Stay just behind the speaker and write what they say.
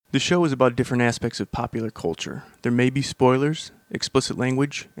The show is about different aspects of popular culture. There may be spoilers, explicit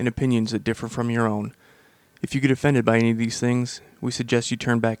language, and opinions that differ from your own. If you get offended by any of these things, we suggest you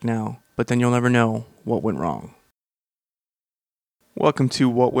turn back now, but then you'll never know what went wrong. Welcome to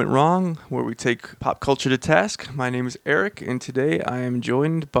What Went Wrong, where we take pop culture to task. My name is Eric, and today I am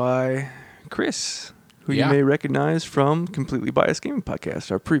joined by Chris, who you may recognize from Completely Biased Gaming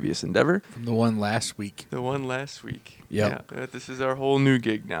Podcast, our previous endeavor. From the one last week. Yep. Yeah. This is our whole new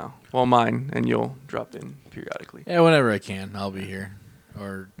gig now. Well, mine, and you'll drop in periodically. Yeah, whenever I can, I'll be here.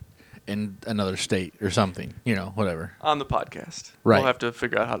 Or in another state or something, whatever. On the podcast. Right. We'll have to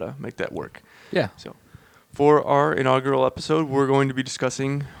figure out how to make that work. Yeah. So, for our inaugural episode, we're going to be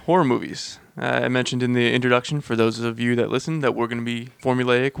discussing horror movies. I mentioned in the introduction, for those of you that listen, that we're going to be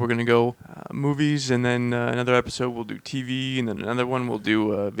formulaic. We're going to go movies, and then another episode we'll do TV, and then another one we'll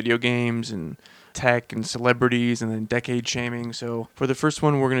do video games and tech and celebrities, and then decade shaming. So for the first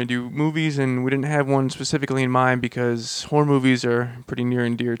one, we're going to do movies, and we didn't have one specifically in mind because horror movies are pretty near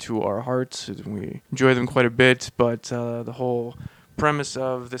and dear to our hearts. We enjoy them quite a bit, but the whole premise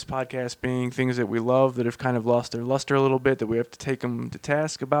of this podcast being things that we love that have kind of lost their luster a little bit, that we have to take them to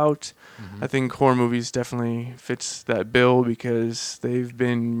task about. I think horror movies definitely fits that bill because they've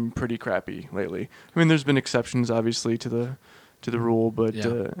been pretty crappy lately. I mean, there's been exceptions, obviously, to the rule, but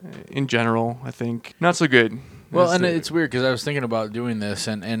in general, I think not so good. Well, and it's weird because I was thinking about doing this,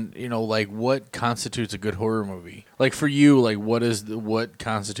 and like what constitutes a good horror movie? Like for you, like what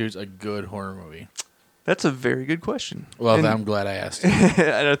constitutes a good horror movie? That's a very good question. Well, and I'm glad I asked.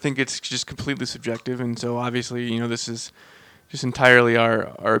 And I think it's just completely subjective, and so obviously, this is just entirely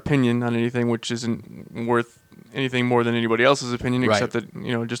our opinion on anything, which isn't worth anything more than anybody else's opinion, except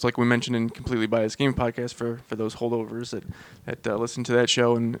that, just like we mentioned in Completely Biased Gaming Podcast, for those holdovers that listen to that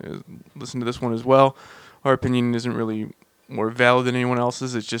show and listen to this one as well, our opinion isn't really more valid than anyone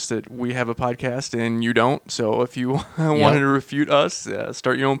else's. It's just that we have a podcast and you don't. So if you wanted to refute us,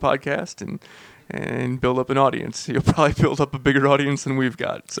 start your own podcast and build up an audience. You'll probably build up a bigger audience than we've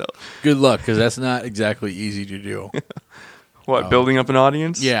got. So good luck, because that's not exactly easy to do. What, building up an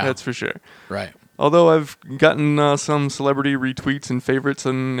audience? Yeah. That's for sure. Right. Although I've gotten some celebrity retweets and favorites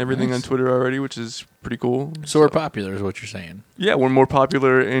and everything on Twitter already, which is pretty cool. So we're popular is what you're saying. Yeah, we're more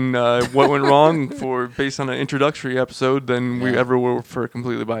popular in What Went Wrong based on an introductory episode than we ever were for a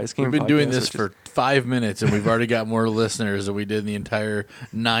Completely Biased Game Podcast. We've been doing this for 5 minutes, and we've already got more listeners than we did in the entire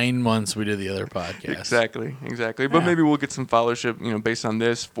 9 months we did the other podcast. Exactly. But maybe we'll get some followership, based on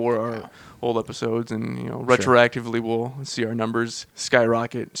this for our old episodes, and retroactively we'll see our numbers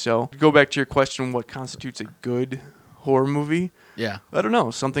skyrocket. So to go back to your question, what constitutes a good horror movie? Yeah. I don't know.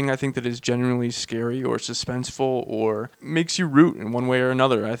 Something I think that is genuinely scary or suspenseful or makes you root in one way or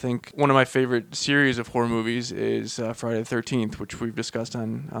another. I think one of my favorite series of horror movies is Friday the 13th, which we've discussed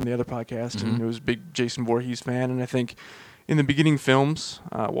on the other podcast. And I was a big Jason Voorhees fan, and I think in the beginning films,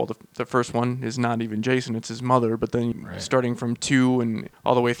 the first one is not even Jason, it's his mother, but then starting from 2 and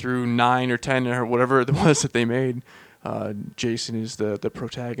all the way through 9 or 10 or whatever it was that they made, Jason is the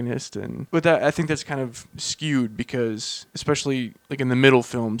protagonist. But I think that's kind of skewed because, especially like in the middle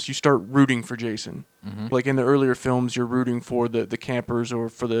films, you start rooting for Jason. Like in the earlier films, you're rooting for the campers or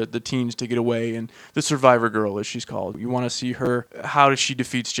for the teens to get away, and the survivor girl, as she's called. You want to see her, how she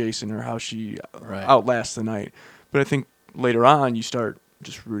defeats Jason or how she outlasts the night. But I think later on, you start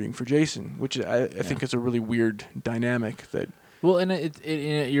just rooting for Jason, which I think is a really weird dynamic that. Well, and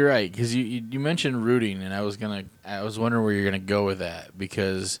you're right, because you mentioned rooting, and I was wondering where you're gonna go with that,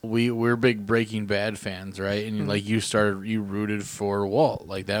 because we're big Breaking Bad fans, right? And like you rooted for Walt,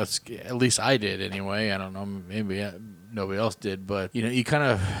 like that's, at least I did anyway. I don't know, maybe nobody else did, but you kind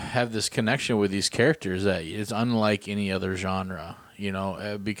of have this connection with these characters that is unlike any other genre.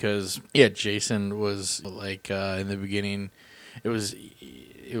 Because Jason was like in the beginning, it was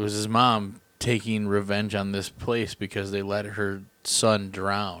his mom taking revenge on this place because they let her son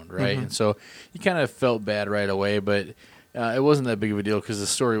drown, right? And so you kind of felt bad right away, but it wasn't that big of a deal because the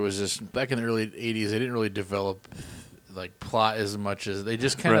story was just, back in the early 80s, they didn't really develop like plot as much as they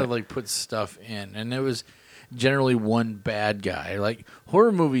just kind of like put stuff in, and it was generally one bad guy. Like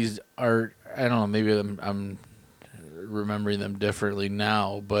horror movies are, I don't know, maybe I'm remembering them differently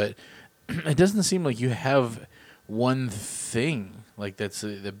now, but it doesn't seem like you have one thing like that's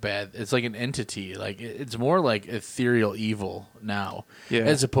the bad. It's like an entity. Like it's more like ethereal evil now,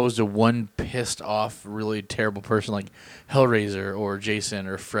 as opposed to one pissed off, really terrible person like Hellraiser or Jason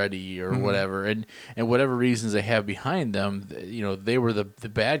or Freddy or whatever. And whatever reasons they have behind them, they were the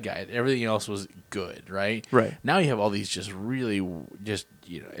bad guy. Everything else was good, right? Right. Now you have all these just really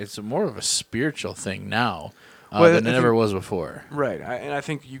it's more of a spiritual thing now. than it ever was before. Right, and I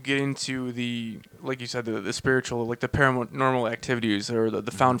think you get into like you said, the spiritual, like the paranormal activities or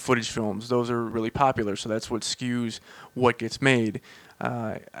the found footage films. Those are really popular, so that's what skews what gets made.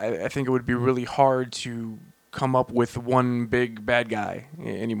 I think it would be really hard to come up with one big bad guy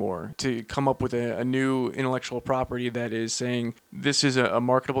anymore. To come up with a new intellectual property that is saying this is a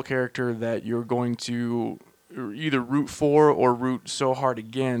marketable character that you're going to either root for or root so hard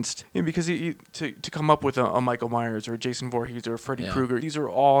against, because to come up with a Michael Myers or a Jason Voorhees or a Freddy Krueger, these are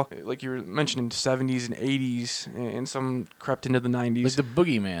all, like you were mentioning, 70s and 80s, and some crept into the 90s. Like the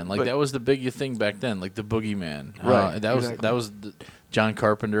Boogeyman, that was the big thing back then, like the Boogeyman. Right. That was John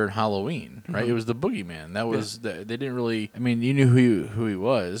Carpenter and Halloween, right? Mm-hmm. It was the Boogeyman. That was they didn't really. I mean, you knew who he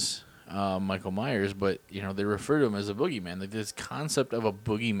was. Michael Myers, but they refer to him as a boogeyman. Like this concept of a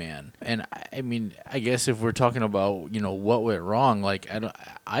boogeyman, and I mean, I guess if we're talking about what went wrong, like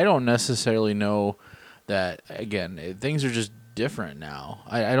I don't necessarily know that. Again, things are just different now.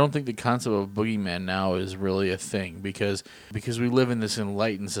 I don't think the concept of boogeyman now is really a thing because we live in this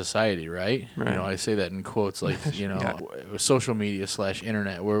enlightened society, right? I say that in quotes, like social media /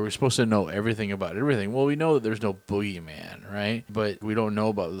 internet, where we're supposed to know everything about everything. Well, we know that there's no boogeyman, right? But we don't know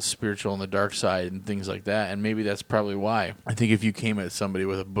about the spiritual and the dark side and things like that. And maybe that's probably why. I think if you came at somebody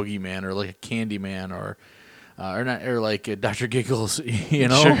with a boogeyman or like a Candyman or like Dr. Giggles,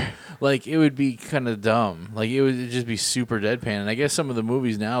 Sure. Like it would be kind of dumb. Like it would just be super deadpan. And I guess some of the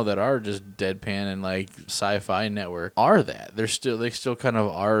movies now that are just deadpan and like Sci-Fi Network are that. They still kind of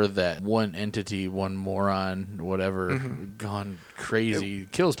are that one entity, one moron, whatever, gone crazy,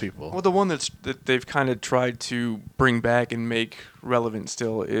 kills people. Well, the one that they've kind of tried to bring back and make relevant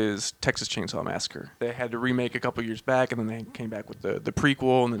still is Texas Chainsaw Massacre. They had to remake a couple years back, and then they came back with the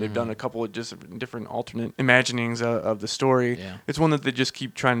prequel, and then they've done a couple of just different alternate imaginings of the story. Yeah. It's one that they just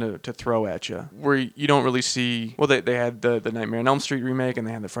keep trying to throw at you, where you don't really see. Well, they had the Nightmare on Elm Street remake, and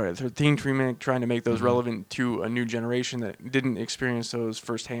they had the Friday the 13th remake, trying to make those relevant to a new generation that didn't experience those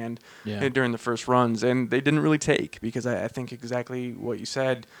firsthand during the first runs, and they didn't really take, because I think exactly what you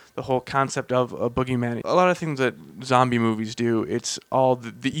said, the whole concept of a boogeyman. A lot of things that zombie movies do, it's all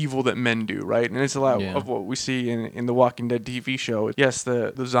the evil that men do, right? And it's a lot of what we see in the Walking Dead TV show. Yes,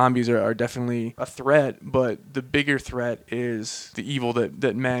 the zombies are definitely a threat, but the bigger threat is the evil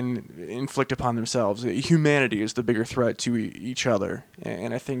that men inflict upon themselves. Humanity is the bigger threat to each other.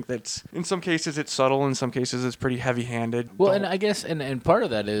 And I think that's, in some cases it's subtle, in some cases it's pretty heavy-handed. Well, and I guess, and part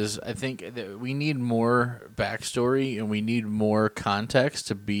of that is, I think that we need more backstory and we need more context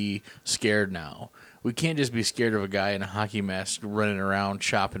to be scared now. We can't just be scared of a guy in a hockey mask running around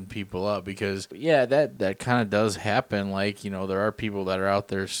chopping people up, because that kind of does happen. Like, there are people that are out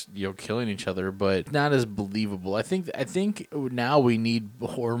there, killing each other, but not as believable. I think now we need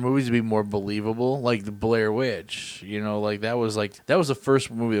horror movies to be more believable, like the Blair Witch. Like that was the first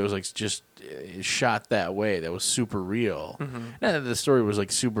movie that was like just shot that way, that was super real. Not that the story was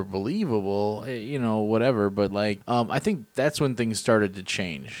like super believable, whatever, but like I think that's when things started to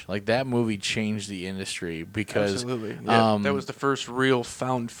change. Like that movie changed the industry, because absolutely, that was the first real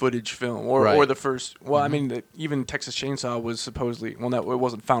found footage film, or the first. Well, I mean, even Texas Chainsaw was supposedly, well, it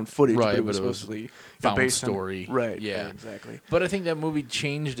wasn't found footage, but it was supposedly found based story, right? Yeah, exactly. But I think that movie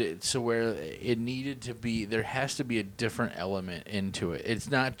changed it to where it needed to be. There has to be a different element into it. It's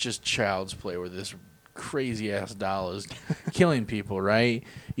not just child's play where this crazy ass doll is killing people, right?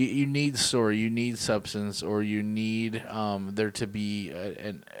 You need story, you need substance, or you need there to be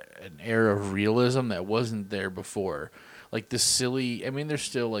an air of realism that wasn't there before. Like the silly, I mean, there's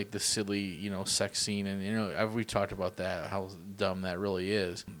still like the silly, sex scene, and we talked about that, how dumb that really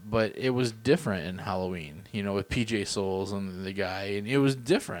is. But it was different in Halloween, with PJ Souls and the guy, and it was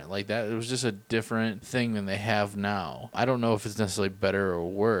different. Like that, it was just a different thing than they have now. I don't know if it's necessarily better or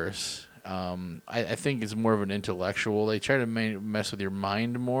worse. I think it's more of an intellectual. They try to mess with your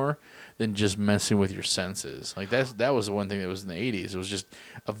mind more than just messing with your senses. Like that was the one thing that was in the 80s. It was just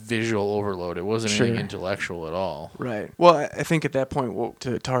a visual overload. It wasn't anything intellectual at all. Right. Well, I think at that point,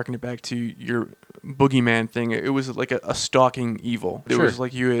 to harken it back to your boogeyman thing, it was like a stalking evil. There was,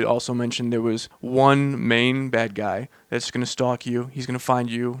 like you had also mentioned, there was one main bad guy that's going to stalk you. He's going to find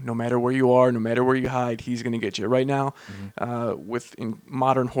you no matter where you are, no matter where you hide. He's going to get you. Right now, in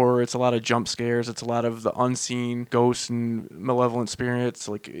modern horror, it's a lot of jump scares. It's a lot of the unseen ghosts and malevolent spirits,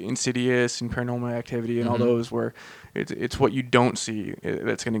 like Insidious and Paranormal Activity and all those, where it's what you don't see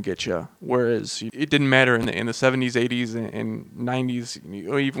that's going to get you. Whereas it didn't matter in the 70s, 80s, and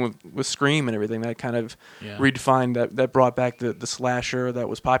 90s, even with Scream and everything, that kind of redefined that brought back the slasher that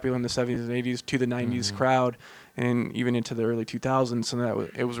was popular in the 70s and 80s to the 90s crowd. and even into the early 2000s, so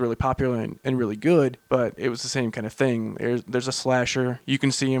it was really popular and really good. But it was the same kind of thing. There's a slasher. You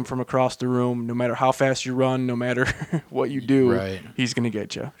can see him from across the room. No matter how fast you run, no matter what you do, Right. he's gonna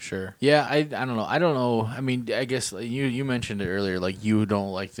get you. Sure. Yeah, I don't know. I don't know. I mean, I guess you mentioned it earlier. Like you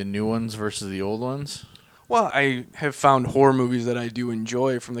don't like the new ones versus the old ones. Well, I have found horror movies that I do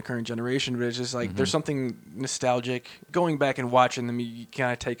enjoy from the current generation, but it's just like there's something nostalgic. Going back and watching them, you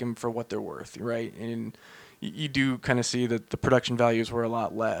kind of take them for what they're worth, right? And you do kind of see that the production values were a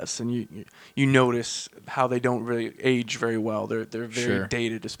lot less, and you notice how they don't really age very well. They're very Sure.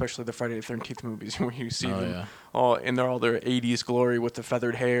 dated, especially the Friday the 13th movies, where you see them Yeah. all in all their 80s glory with the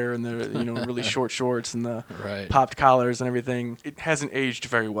feathered hair and the really short shorts and the Right. popped collars and everything. It hasn't aged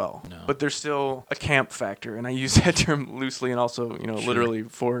very well, No. but there's still a camp factor, and I use that term loosely and also literally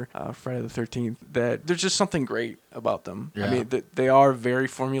for Friday the 13th. That there's just something great about them. Yeah. I mean, they are very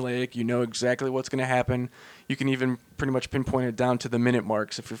formulaic. You know exactly what's going to happen. You can even pretty much pinpoint it down to the minute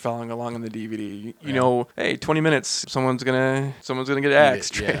marks if you're following along on the DVD. You know, hey, 20 minutes, someone's gonna get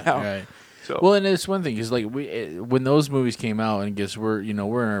axed straight out. Right. So Well, and it's one thing because like when those movies came out, and I guess we're in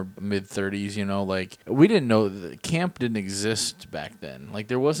our mid 30s, like we didn't know that camp didn't exist back then. Like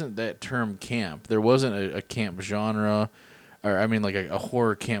there wasn't that term camp. There wasn't a camp genre, or I mean like a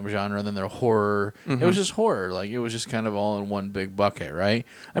horror camp genre. And then there horror. It was just horror. Like it was just kind of all in one big bucket, right?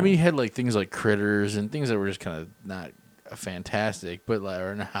 I mean, you had like things like Critters and things that were just kind of not fantastic, but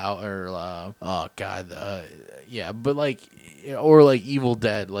like but like or like Evil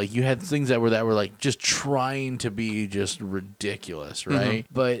Dead, like you had things that were like just trying to be just ridiculous, right?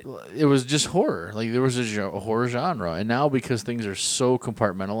 But it was just horror. Like there was a horror genre, and now because things are so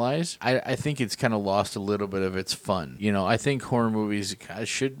compartmentalized, I think it's kind of lost a little bit of its fun. I think horror movies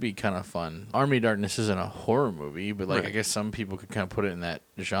should be kind of fun. Army of Darkness isn't a horror movie, but like Right. I guess some people could kind of put it in that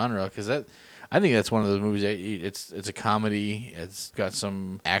genre because I think that's one of those movies. It's a comedy. It's got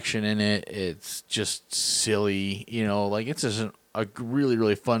some action in it. It's just silly. Like it's just a really,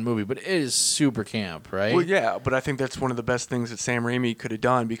 really fun movie, but it is super camp, right? Well, yeah, but I think that's one of the best things that Sam Raimi could have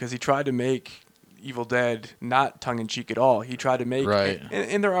done because he tried to make Evil Dead not tongue-in-cheek at all. He tried to make, Right.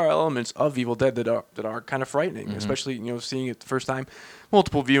 and there are elements of Evil Dead that are kind of frightening, especially seeing it the first time.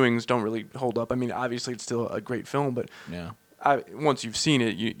 Multiple viewings don't really hold up. I mean, obviously it's still a great film, but Yeah. once you've seen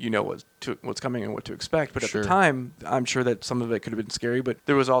it, you know what's coming and what to expect. But at Sure. the time, I'm sure that some of it could have been scary. But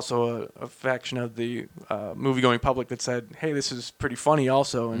there was also a faction of the movie-going public that said, "Hey, this is pretty funny,"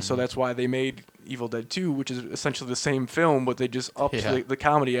 also, and so that's why they made Evil Dead 2, which is essentially the same film, but they just upped Yeah. the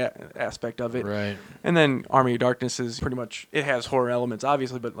comedy aspect of it. Right. And then Army of Darkness is pretty much, it has horror elements,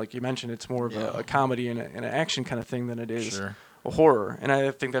 obviously, but like you mentioned, it's more of a comedy and an action kind of thing than it is Sure. a horror. And I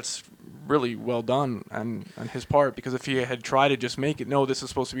think that's really well done on his part, because if he had tried to just make it, no, this is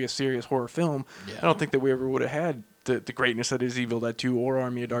supposed to be a serious horror film, Yeah. I don't think that we ever would have had the greatness that is Evil Dead 2 or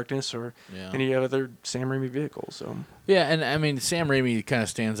Army of Darkness or Yeah. any other Sam Raimi vehicle. So Yeah, and I mean Sam Raimi kind of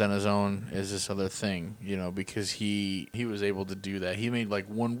stands on his own as this other thing, because he was able to do that. He made like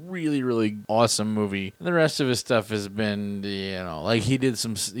one really really awesome movie. And the rest of his stuff has been, like he did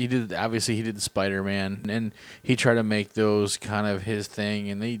the Spider-Man, and he tried to make those kind of his thing,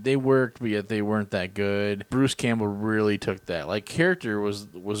 and they worked, but yet they weren't that good. Bruce Campbell really took that. Like character was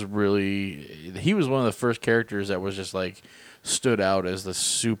really, he was one of the first characters that was just like stood out as the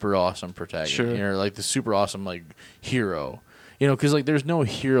super awesome protagonist, Sure. like the super awesome like hero, because like there's no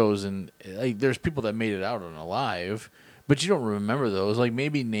heroes, and like there's people that made it out and alive, but you don't remember those. Like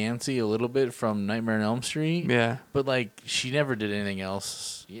maybe Nancy a little bit from Nightmare on Elm Street, yeah. but like she never did anything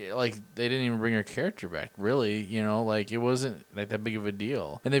else. Like they didn't even bring her character back, really. Like it wasn't like that big of a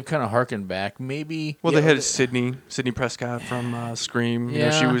deal, and they've kind of harkened back. Maybe They had Sydney Prescott from Scream. She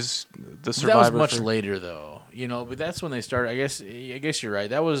Yeah. was the survivor. That was much for- later though. But that's when they started. I guess you're right.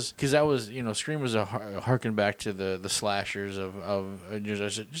 That was because Scream was a harken back to the slashers of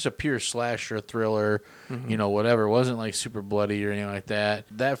just a pure slasher thriller, whatever. It wasn't like super bloody or anything like that.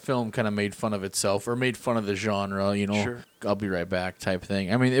 That film kind of made fun of itself or made fun of the genre. Sure. I'll be right back type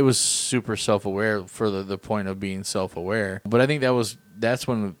thing. I mean, it was super self-aware for the point of being self-aware. But I think that's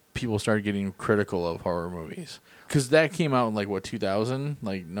when people started getting critical of horror movies. Because that came out in like, what, 2000?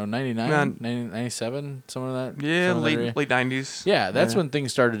 Like, no, 99? 97? Something like that? Yeah, Something in that area? late 90s. Yeah, that's when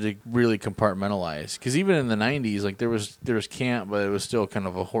things started to really compartmentalize. Because even in the 90s, like there was camp, but it was still kind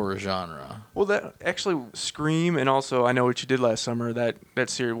of a horror genre. Well, that actually Scream, and also I Know What You Did Last Summer. That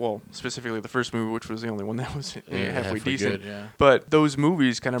series, well, specifically the first movie, which was the only one that was halfway decent. good, yeah. But those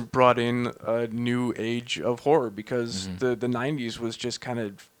movies kind of brought in a new age of horror because the 90s was just kind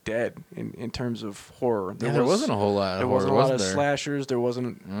of dead in terms of horror. There wasn't a whole lot of There horror, wasn't a lot of was there? slashers. There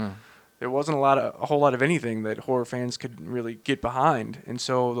wasn't. there wasn't a whole lot of anything that horror fans could really get behind. And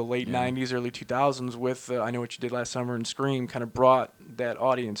so the late 90s, early 2000s with I Know What You Did Last Summer and Scream kind of brought that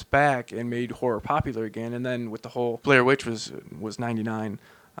audience back and made horror popular again. And then with the whole Blair Witch was 99.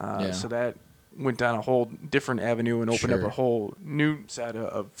 So that went down a whole different avenue and opened up a whole new set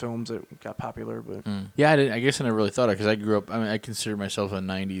of films that got popular. But yeah, I guess I never really thought of it because I grew up. I mean, I consider myself a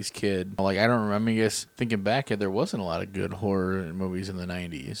 '90s kid. Like I don't remember. I guess thinking back, there wasn't a lot of good horror movies in the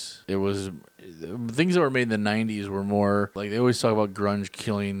 '90s. It was things that were made in the '90s were more like they always talk about grunge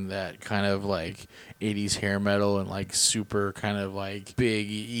killing that kind of like '80s hair metal and like super kind of like big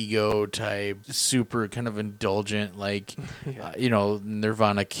ego type, super kind of indulgent like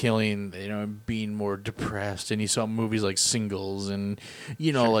Nirvana killing being more depressed, and you saw movies like Singles and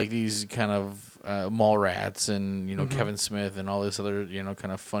like these kind of Mallrats and Kevin Smith and all this other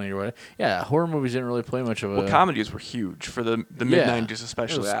kind of funny or whatever. Yeah, horror movies didn't really play much of a. Well, comedies were huge for the mid '90s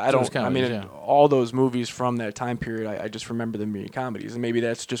especially. All those movies from that time period, I just remember them being comedies, and maybe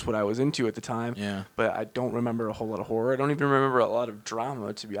that's just what I was into at the time. Yeah. But I don't remember a whole lot of horror. I don't even remember a lot of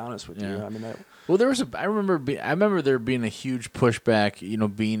drama, to be honest with you. I mean that. Well, I remember there being a huge pushback,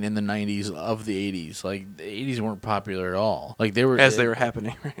 being in the '90s of the '80s. Like the '80s weren't popular at all. Like they were they were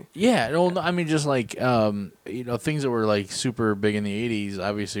happening, right? Yeah, no, I mean just like things that were like super big in the '80s,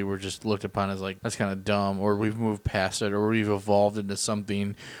 obviously were just looked upon as like that's kind of dumb, or we've moved past it, or we've evolved into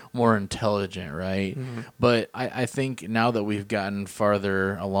something more intelligent, right? Mm-hmm. But I think now that we've gotten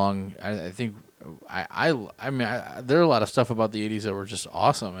farther along, I think. I mean, there are a lot of stuff about the '80s that were just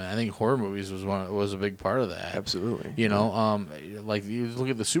awesome, and I think horror movies was a big part of that. Absolutely. Like you look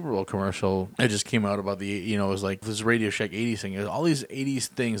at the Super Bowl commercial that just came out about the it was like this Radio Shack '80s thing. It was all these '80s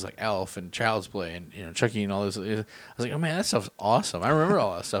things like Elf and Child's Play and Chucky and all this. I was like, oh man, that stuff's awesome. I remember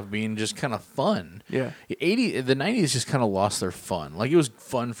all that stuff being just kind of fun. Yeah. The '90s just kind of lost their fun. Like it was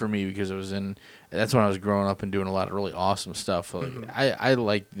fun for me because it was in. That's when I was growing up and doing a lot of really awesome stuff. Like, I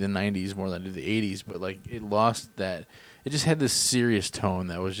like the '90s more than I do the '80s, but like it lost that. It just had this serious tone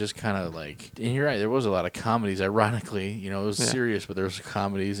that was just kind of like. And you're right, there was a lot of comedies. Ironically, it was serious, but there was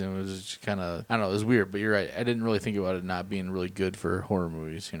comedies, and it was just kind of. I don't know, it was weird, but you're right. I didn't really think about it not being really good for horror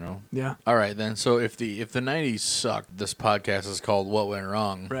movies. Yeah. All right, then. So if the '90s sucked, this podcast is called "What Went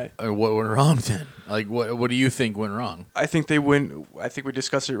Wrong." Right. Or what went wrong then? Like what do you think went wrong? I think they went. I think we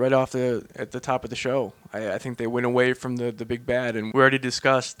discussed it right off at the top of the show. I think they went away from the big bad, and we already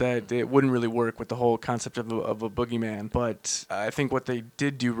discussed that it wouldn't really work with the whole concept of a boogeyman. But I think what they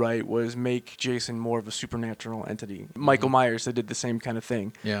did do right was make Jason more of a supernatural entity. Michael Myers, they did the same kind of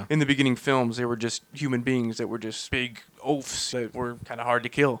thing. Yeah. In the beginning films, they were just human beings that were just big oafs that were kind of hard to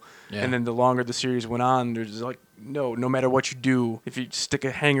kill. Yeah. And then the longer the series went on, there's like, no matter what you do, if you stick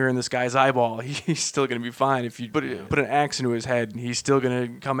a hanger in this guy's eyeball, he's still going to be fine. If you put an axe into his head, he's still going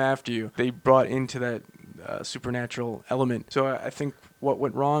to come after you. They brought into that supernatural element. So I think what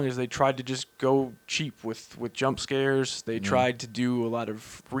went wrong is they tried to just go cheap with jump scares. They tried to do a lot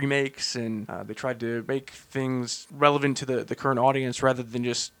of remakes, and they tried to make things relevant to the current audience rather than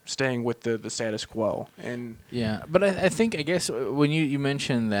just staying with the status quo. And yeah, but I guess when you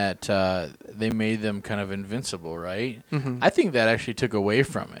mentioned that they made them kind of invincible, right? Mm-hmm. I think that actually took away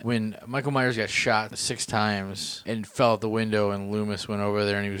from it. When Michael Myers got shot 6 times and fell out the window and Loomis went over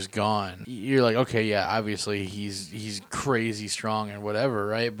there and he was gone, you're like, okay, yeah, obviously he's crazy strong and whatever,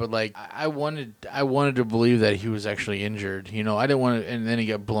 right? But like I wanted to believe that he was actually injured. I didn't want to, and then he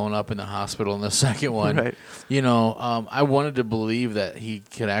got blown up in the hospital in the second one. Right. I wanted to believe that he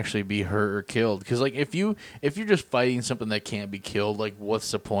could actually be hurt or killed, because like if you're just fighting something that can't be killed, like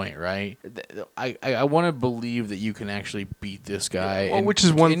what's the point, right? I want to believe that you can actually beat this guy, which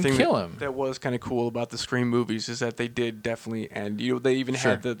is one thing kill him. That was kind of cool about the Scream movies, is that they did definitely end. They even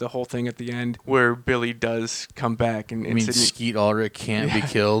had the whole thing at the end where Billy does come back and Skeet Ulrich can't be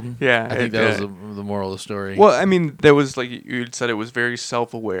killed. Yeah, I think that was the moral of the story. Well, I mean, there was, like you said, it was very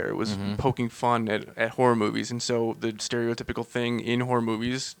self-aware. It was poking fun at horror movies, and so the stereotypical thing in horror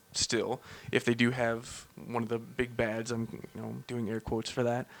movies still, if they do have one of the big bads, I'm doing air quotes for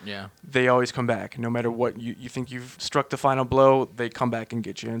that. Yeah. They always come back. No matter what you think you've struck the final blow, they come back and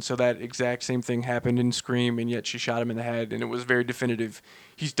get you. And so that exact same thing happened in Scream, and yet she shot him in the head, and it was very definitive.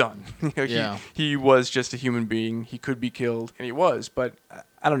 He's done. He was just a human being. He could be killed, and he was. But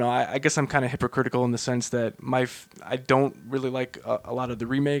I don't know. I guess I'm kind of hypocritical in the sense that I don't really like a lot of the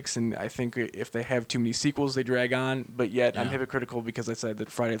remakes, and I think if they have too many sequels, they drag on. But yet I'm hypocritical because I said that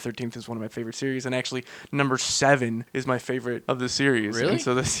Friday 13th is one of my favorite series, and actually number 7 is my favorite of the series. Really? And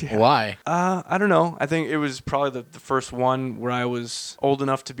so this, yeah. Why? I don't know. I think it was probably the first one where I was old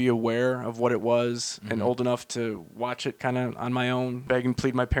enough to be aware of what it was and old enough to watch it kind of on my own, beg and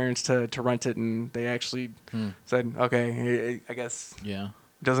plead my parents to rent it, and they actually said, okay, I guess Yeah.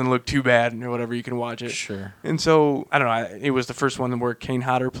 doesn't look too bad or whatever, you can watch it. Sure. And so I don't know, it was the first one where Kane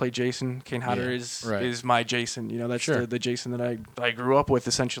Hodder played Jason. Kane Hodder Yeah, is my Jason, that's Sure. the Jason that I grew up with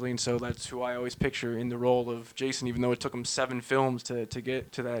essentially, and so that's who I always picture in the role of Jason, even though it took him 7 films to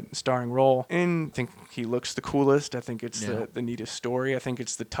get to that starring role. And I think he looks the coolest. I think it's the neatest story. I think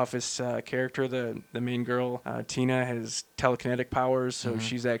it's the toughest character. The main girl, Tina, has telekinetic powers, so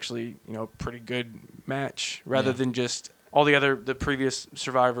she's actually a pretty good match rather than just all the previous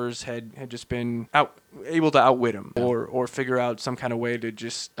survivors had just been able to outwit him or figure out some kind of way to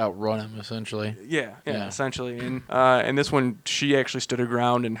just outrun him essentially. Yeah, essentially. And this one, she actually stood her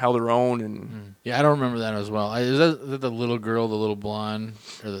ground and held her own. And Yeah, I don't remember that as well. Is that the little girl, the little blonde?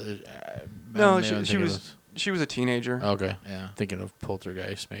 Or no, she was a teenager. Okay, yeah. Thinking of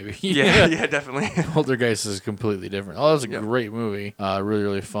Poltergeist, maybe. yeah, definitely. Poltergeist is completely different. Oh, that was a great movie. Really,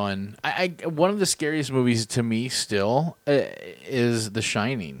 really fun. One of the scariest movies to me still is The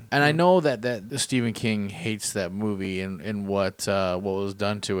Shining, and I know that Stephen King hates that movie and what was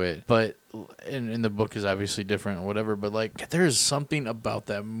done to it, but. And the book is obviously different or whatever, but like there's something about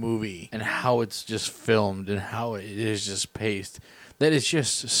that movie and how it's just filmed and how it is just paced that is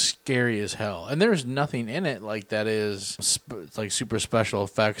just scary as hell. And there's nothing in it like that is like super special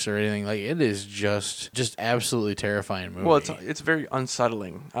effects or anything. Like it is just absolutely terrifying movie. Well, it's very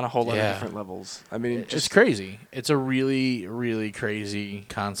unsettling on a whole lot of different levels. I mean, it's crazy. It's a really, really crazy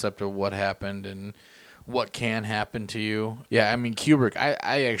concept of what happened and what can happen to you. Yeah, I mean, Kubrick,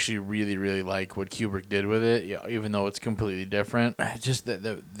 I actually really, really like what Kubrick did with it, even though it's completely different. Just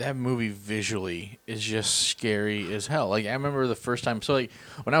that movie visually is just scary as hell. Like, I remember the first time, so like,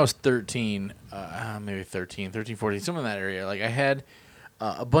 when I was 13, maybe 13, 14, something in that area, like, I had...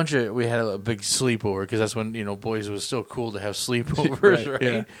 we had a big sleepover because that's when, boys, it was still cool to have sleepovers, right?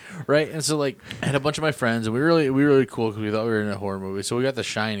 Yeah. Right? And so, like, I had a bunch of my friends, and we were really cool because we thought we were in a horror movie. So we got The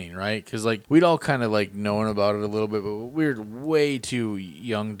Shining, right? Because, like, we'd all kind of, like, known about it a little bit, but we were way too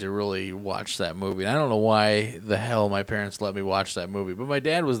young to really watch that movie. And I don't know why the hell my parents let me watch that movie, but my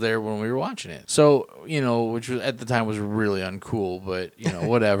dad was there when we were watching it. So, which was at the time was really uncool, but,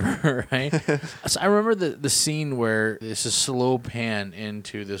 whatever, right? So I remember the scene where it's a slow pan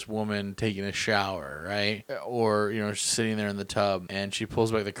into this woman taking a shower, right? Or, sitting there in the tub, and she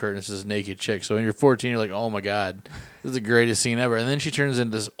pulls back the curtain, it's this naked chick. So when you're 14, you're like, oh my God, this is the greatest scene ever. And then she turns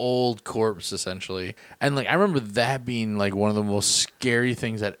into this old corpse, essentially. And, like, I remember that being, like, one of the most scary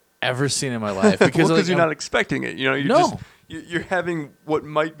things I'd ever seen in my life. Because you're not expecting it. You're having what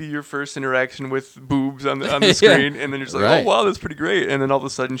might be your first interaction with boobs on the screen, and then you're just like, oh, wow, that's pretty great. And then all of a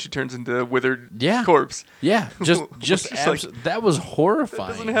sudden she turns into a withered corpse. Yeah, that was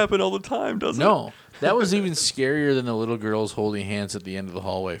horrifying. That doesn't happen all the time, does it? No. That was even scarier than the little girls holding hands at the end of the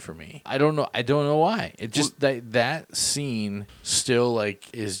hallway for me. I don't know why. It just that scene still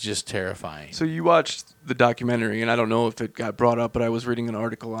is just terrifying. So you watched the documentary, and I don't know if it got brought up, but I was reading an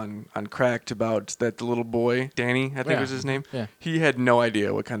article on Cracked about that the little boy, Danny, I think was his name. Yeah. He had no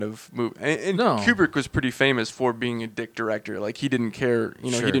idea what kind of movie. And Kubrick was pretty famous for being a dick director. Like, he didn't care,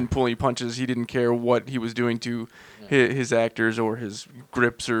 he didn't pull any punches. He didn't care what he was doing to his actors or his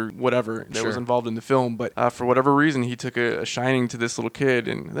grips or whatever that was involved in the film. But for whatever reason, he took a shining to this little kid,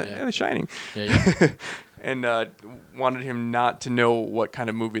 and The Shining. Yeah. And wanted him not to know what kind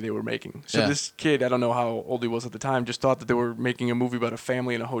of movie they were making. So this kid, I don't know how old he was at the time, just thought that they were making a movie about a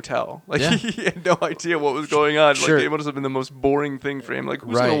family in a hotel. Like, he had no idea what was going on. Sure. Like, it must have been the most boring thing for him. Like,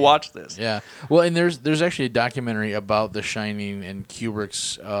 who's going to watch this? Yeah. Well, and there's actually a documentary about The Shining and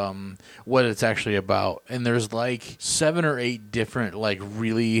Kubrick's, what it's actually about. And there's like 7 or 8 different, like,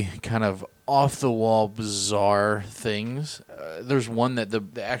 really kind of off-the-wall bizarre things. There's one that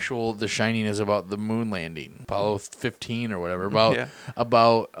the Shining is about the moon landing, Apollo 15 or whatever,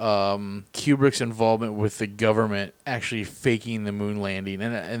 about Kubrick's involvement with the government actually faking the moon landing,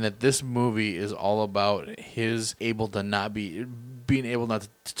 and that this movie is all about his being able not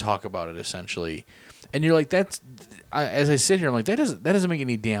to talk about it, essentially. And you're like, as I sit here, I'm like, that doesn't make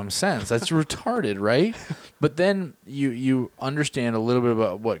any damn sense. That's retarded, right? But then you understand a little bit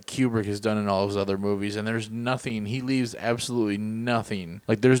about what Kubrick has done in all his other movies, and there's nothing. He leaves absolutely nothing.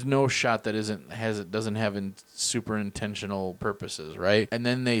 Like, there's no shot that doesn't have super intentional purposes, right? And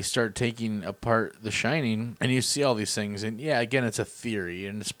then they start taking apart The Shining, and you see all these things, and again, it's a theory,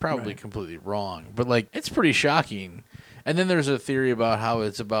 and it's probably completely wrong, but like, it's pretty shocking. And then there's a theory about how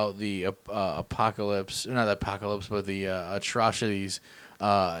it's about the apocalypse, not the apocalypse, but the atrocities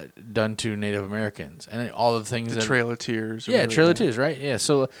done to Native Americans and all the things The that Trail of Tears. or yeah, whatever, Trail of Tears, right? Yeah,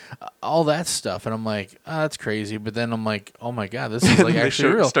 so all that stuff, and I'm like, that's crazy. But then I'm like, oh my god, this is like They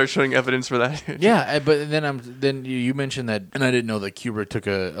actually real. start showing evidence for that. Yeah, but then you mentioned that, and I didn't know that Kubrick took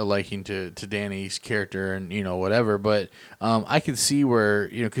a liking to Danny's character and whatever. But I could see where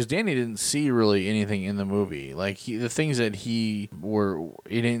because Danny didn't see really anything in the movie, like the things that he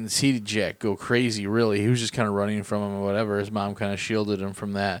didn't see Jack go crazy. Really, he was just kind of running from him or whatever. His mom kind of shielded him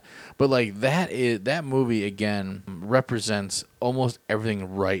from that. But like that movie again represents almost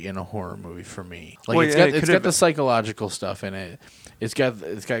everything right in a horror movie for me. Like Well, yeah, it's got the psychological stuff in it. It's got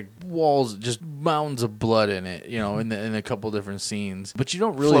walls, just mounds of blood in it, in a couple different scenes. But you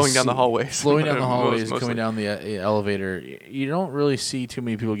don't really Flowing down the hallways. flowing down the hallways, Mostly. coming down the elevator. You don't really see too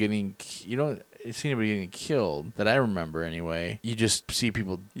many people getting. You don't see anybody getting killed that I remember anyway. You just see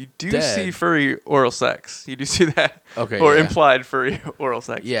people. You do dead. see furry oral sex. You do see that. Okay, Or yeah. implied furry oral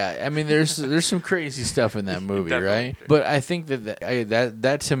sex. Yeah, I mean, there's some crazy stuff in that movie, Definitely. right? But I think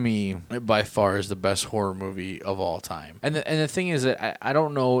that to me by far is the best horror movie of all time. And the thing is that I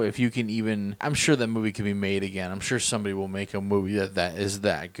don't know if you can even. I'm sure that movie can be made again. I'm sure somebody will make a movie that is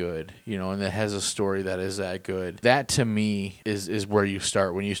that good, and that has a story that is that good. That to me is where you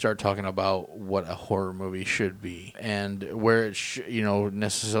start when you start talking about what a horror movie should be and where it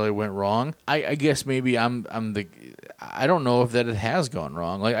necessarily went wrong. I guess maybe I don't know if that it has gone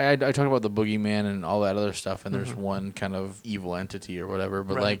wrong. Like I talk about the boogeyman and all that other stuff, and there's one kind of evil entity or whatever.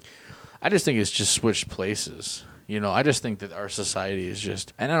 But Right. like, I just think it's just switched places. I just think that our society is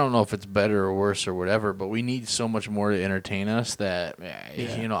just, and I don't know if it's better or worse or whatever, but we need so much more to entertain us that,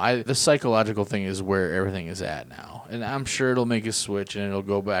 the psychological thing is where everything is at now. And I'm sure it'll make a switch and it'll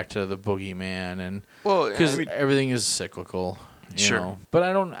go back to the boogeyman and because everything is cyclical. Sure. But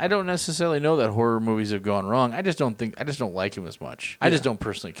I don't necessarily know that horror movies have gone wrong. I just don't like them as much. I just don't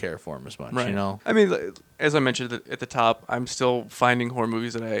personally care for them as much, Right. you know? I mean, as I mentioned at the top, I'm still finding horror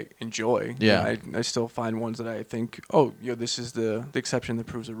movies that I enjoy. Yeah. I still find ones that I think, this is the exception that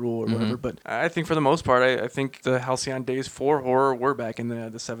proves the rule or whatever. But I think for the most part, I think the Halcyon days for horror were back in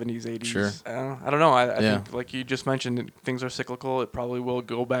the 70s, 80s. Sure. I don't know. I Yeah. think, like you just mentioned, things are cyclical. It probably will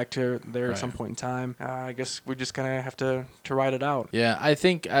go back to there Right. at some point in time. I guess we just kind of have to ride it out. Yeah, I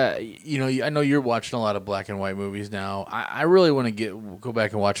think I know you're watching a lot of black and white movies now. I really want to go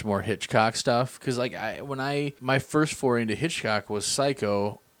back and watch more Hitchcock stuff because my first foray into Hitchcock was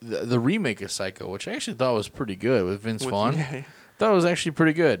Psycho, the remake of Psycho, which I actually thought was pretty good with Vince Vaughn. Yeah. Thought it was actually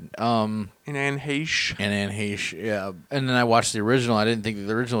pretty good. And Anne Heche. And Anne Heche, yeah. And then I watched the original. I didn't think that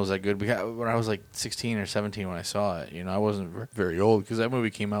the original was that good because when I was like 16 or 17 when I saw it, I wasn't very old because that movie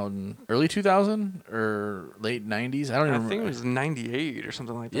came out in early 2000 or late 90s. I don't even remember. I think it was 98 or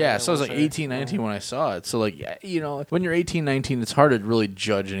something like that. Yeah, so I was like say. 18, 19 when I saw it. So like, when you're 18, 19, it's hard to really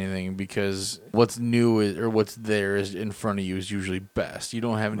judge anything because what's new or what's there is in front of you is usually best. You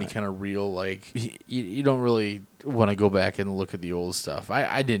don't have any kind of real you don't really want to go back and look at the old stuff.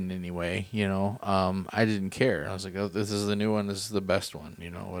 I didn't anyway, I didn't care. I was like, oh, this is the new one. This is the best one,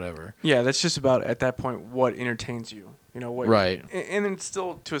 whatever. Yeah, that's just about at that point what entertains you. What, Right. And it's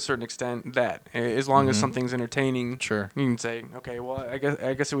still to a certain extent that as long as something's entertaining, Sure. you can say, okay, well, I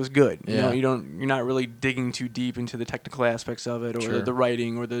guess it was good. Yeah. You're not really digging too deep into the technical aspects of it or Sure. the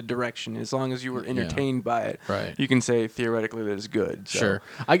writing or the direction. As long as you were entertained by it, Right. you can say theoretically that it's good. So. Sure.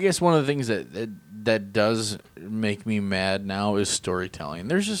 I guess one of the things that does make me mad now is storytelling.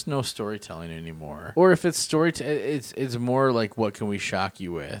 There's just no storytelling anymore. Or if it's it's more like what can we shock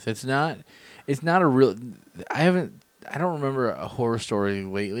you with? It's not a real. I don't remember a horror story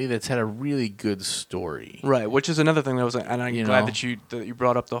lately that's had a really good story. Right, which is another thing that was, and I'm glad know? that you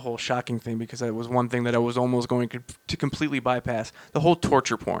brought up the whole shocking thing because that was one thing that I was almost going to completely bypass. The whole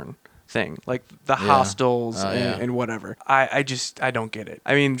torture porn thing, like the hostels and whatever. I don't get it.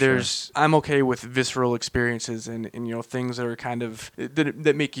 I mean, I'm okay with visceral experiences and things that are kind of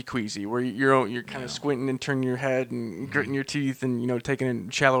that make you queasy, where you're kind of squinting and turning your head and gritting your teeth and taking in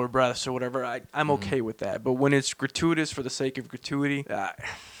shallower breaths or whatever. I'm okay with that. But when it's gratuitous for the sake of gratuity,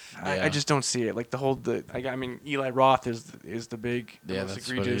 I just don't see it. Like Eli Roth is the big, the most that's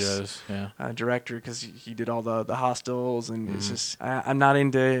egregious what he does. Yeah. director because he did all the hostels and it's just I'm not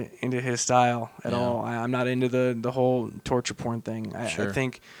into his style at all. I'm not into the whole torture porn thing. I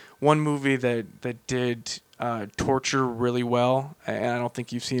think one movie that did torture really well, and I don't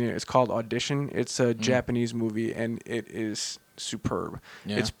think you've seen it. It's called Audition. It's a Japanese movie, and it is superb.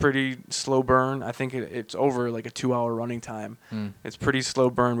 Yeah. It's pretty slow burn. I think it's over like a 2-hour running time. It's pretty slow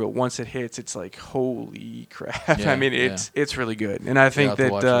burn, but once it hits, it's like holy crap. Yeah, I mean, it's really good. And I think I'll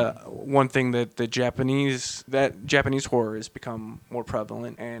have to that watch one thing that the Japanese horror has become more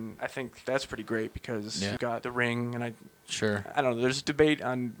prevalent, and I think that's pretty great because you've got The Ring, and Sure. I don't know. There's debate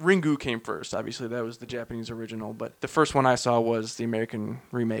on Ringu came first. Obviously, that was the Japanese original, but the first one I saw was the American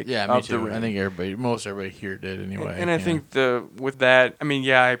remake. Yeah, me of too. The Ring. I think most everybody here did anyway. And I think with that, I mean,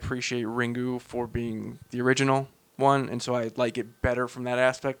 I appreciate Ringu for being the original one, and so I like it better from that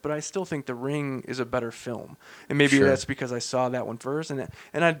aspect, but I still think The Ring is a better film. And maybe that's because I saw that one first, and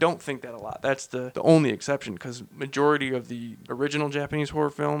I don't think that a lot. That's the only exception, because majority of the original Japanese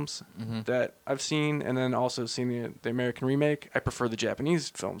horror films that I've seen, and then also seen the American remake, I prefer the Japanese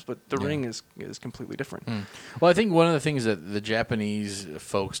films, but The Ring is completely different. Well, I think one of the things that the Japanese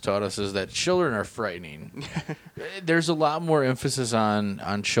folks taught us is that children are frightening. There's a lot more emphasis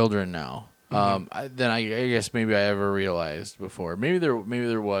on children now. Than I guess maybe I ever realized before. Maybe there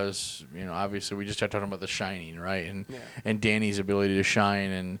was, obviously we just started talking about The Shining, right? And Danny's ability to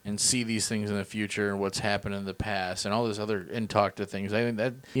shine and see these things in the future and what's happened in the past and all this other, and talk to things. I think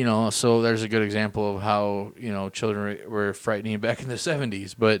that, so there's a good example of how, children were frightening back in the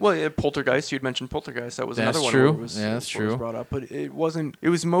 70s. But Poltergeist, you'd mentioned Poltergeist. That was that's another one. True. Where it was, that's true. Was brought up, but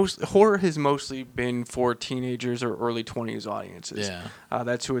horror has mostly been for teenagers or early 20s audiences. Yeah.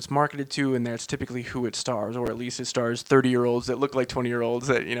 That's who it's marketed to, and that's typically who it stars, or at least it stars 30-year-olds that look like 20-year-olds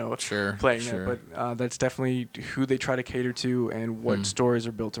that playing it. But that's definitely who they try to cater to and what stories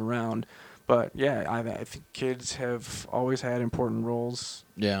are built around. But I think kids have always had important roles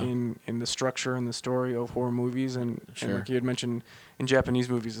in the structure and the story of horror movies, and like you had mentioned, in Japanese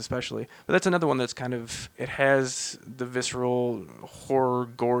movies especially. But that's another one that's kind of, it has the visceral, horror,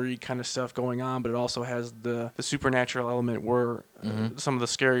 gory kind of stuff going on, but it also has the supernatural element where some of the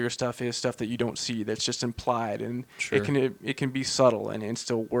scarier stuff is stuff that you don't see, that's just implied, and it can be subtle and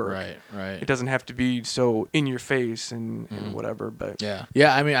still work. Right. It doesn't have to be so in your face and whatever. But yeah.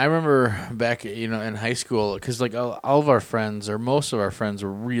 I mean, I remember back in high school, because like all of our friends, or most of our friends,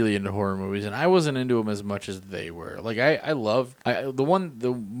 were really into horror movies, and I wasn't into them as much as they were. Like I loved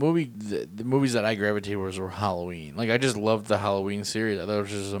the movies that I gravitated towards were Halloween. Like I just loved the Halloween series. I thought it was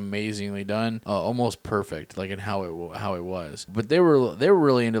just amazingly done, almost perfect, like in how it was. But they were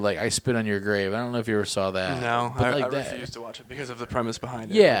really into like I Spit on Your Grave. I don't know if you ever saw that. No, but I refused to watch it because of the premise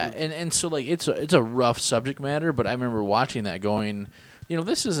behind it. Yeah, and so like it's a rough subject matter, but I remember watching that going,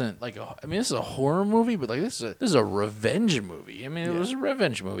 this isn't like this is a horror movie, but like this is a revenge movie. I mean, it was a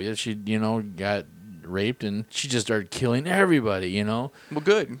revenge movie that she got raped and she just started killing everybody. Well,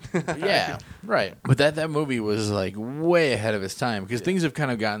 good. Yeah, right. But that movie was like way ahead of its time, because things have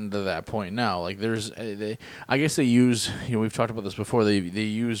kind of gotten to that point now. Like there's, I guess they use, we've talked about this before. They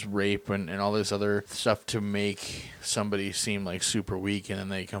use rape and all this other stuff to make somebody seem like super weak, and then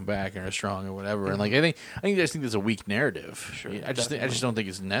they come back and are strong or whatever. And like I just think there's a weak narrative. Sure, I just don't think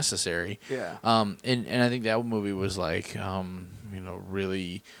it's necessary. Yeah. And I think that movie was like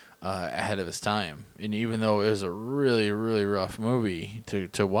really ahead of its time. And even though it was a really, really rough movie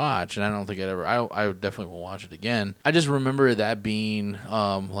to watch, and I don't think I definitely won't watch it again. I just remember that being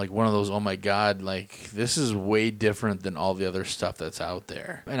like one of those, oh my God, like this is way different than all the other stuff that's out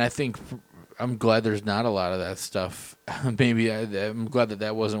there. And I think I'm glad there's not a lot of that stuff. Maybe I'm glad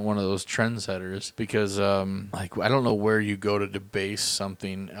that wasn't one of those trendsetters, because like I don't know where you go to debase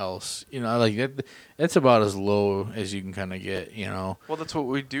something else. Like that's about as low as you can kind of get. Well, that's what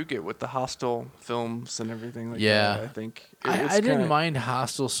we do get with the Hostel films and everything like that. I think I didn't mind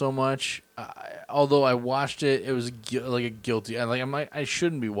Hostel so much. Although I watched it, it was like a guilty. I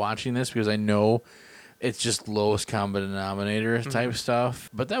shouldn't be watching this because I know it's just lowest common denominator type stuff.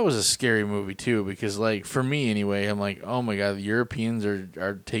 But that was a scary movie too, because like for me anyway, I'm like, oh my God, the Europeans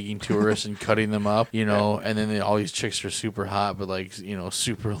are taking tourists and cutting them up, and then all these chicks are super hot, but like,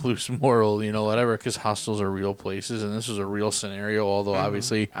 super loose moral, whatever, because hostels are real places and this was a real scenario. Although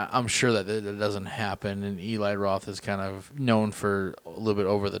obviously I'm sure that doesn't happen. And Eli Roth is kind of known for a little bit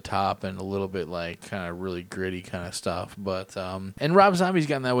over the top and a little bit like kind of really gritty kind of stuff. But, and Rob Zombie's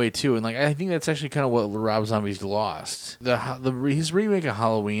gotten that way too. And like, I think that's actually kind of what Rob Zombie's lost. His remake of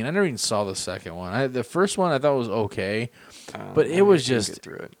Halloween, I never even saw the second one. The first one I thought was okay, but it was just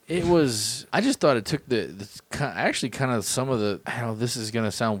it was. I just thought it took actually kind of some of the. I don't know, this is gonna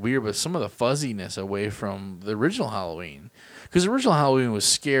sound weird, but some of the fuzziness away from the original Halloween, because the original Halloween was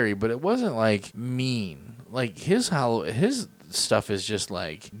scary, but it wasn't like mean. Like his stuff is just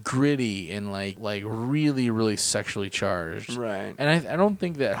like gritty and like really really sexually charged. Right. And I don't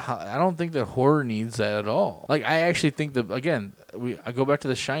think that horror needs that at all. Like I actually think that again, I go back to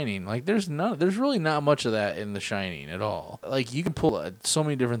The Shining. Like there's really not much of that in The Shining at all. Like you can pull so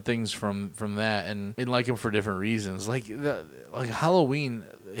many different things from that and like them for different reasons. Like Halloween,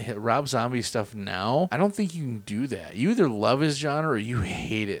 Rob Zombie stuff now, I don't think you can do that. You either love his genre or you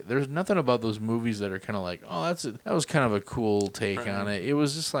hate it. There's nothing about those movies that are kind of like, oh, that was kind of a cool take on it. It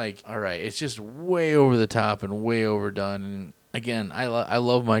was just like, all right, it's just way over the top and way overdone. And again, I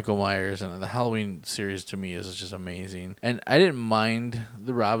love Michael Myers, and the Halloween series to me is just amazing. And I didn't mind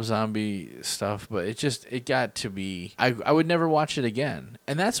the Rob Zombie stuff, but it got to be, I would never watch it again.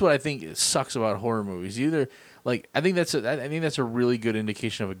 And that's what I think sucks about horror movies. Either like I think that's a really good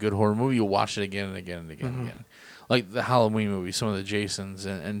indication of a good horror movie. You'll watch it again and again and again and again. Like the Halloween movies, some of the Jasons,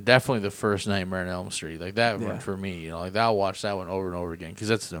 and definitely the first Nightmare on Elm Street. Like that one for me, like I'll watch that one over and over again because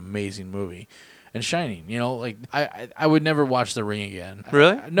that's an amazing movie. And Shining, like I would never watch The Ring again.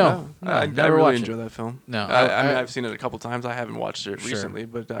 Really? No, I never really watch enjoy it. that film. No, I mean I've seen it a couple times. I haven't watched it recently,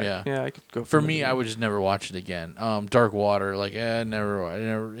 but I could go. For me, I would just never watch it again. Dark Water, like never,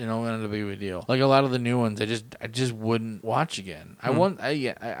 ended up being a big deal. Like a lot of the new ones, I just wouldn't watch again.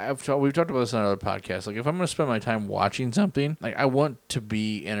 We've talked about this on other podcasts. Like if I'm going to spend my time watching something, like I want to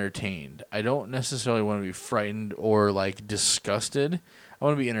be entertained. I don't necessarily want to be frightened or like disgusted. I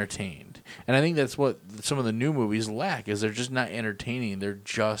want to be entertained. And I think that's what some of the new movies lack, is they're just not entertaining. They're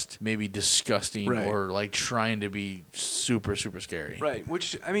just maybe disgusting or like trying to be super, super scary. Right,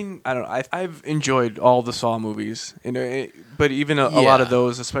 which, I mean, I don't know. I've enjoyed all the Saw movies, but even a lot of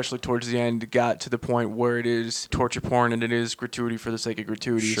those, especially towards the end, got to the point where it is torture porn and it is gratuity for the sake of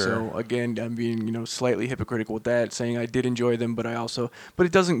gratuity. Sure. So, again, I'm being, slightly hypocritical with that, saying I did enjoy them, but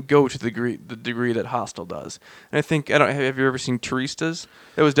it doesn't go to the degree that Hostel does. And I think, have you ever seen Turistas?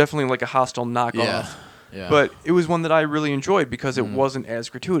 It was definitely like a Hostel knockoff. Yeah. But it was one that I really enjoyed because it wasn't as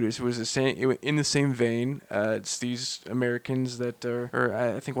gratuitous. It was in the same vein. It's these Americans that or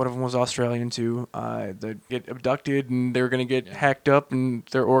I think one of them was Australian too, that get abducted and they're going to get hacked up and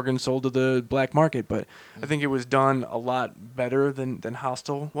their organs sold to the black market. But I think it was done a lot better than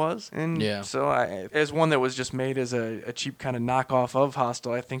Hostel was. And so as one that was just made as a cheap kind of knockoff of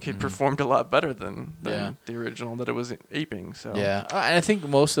Hostel, I think it performed a lot better than the original that it was aping. So and I think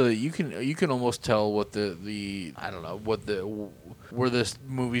most of it you can almost tell what I don't know where this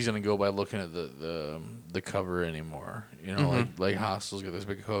movie's gonna go by looking at the cover anymore. Like Hostel's got this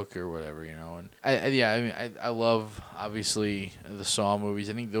big hook or whatever. And I love obviously the Saw movies.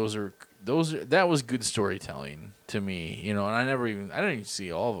 I think that was good storytelling to me, and I didn't even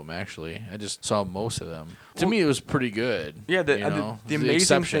see all of them actually. I just saw most of them. To me, it was pretty good. Yeah, the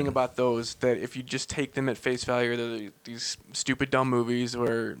amazing thing about those, that if you just take them at face value, they're these stupid dumb movies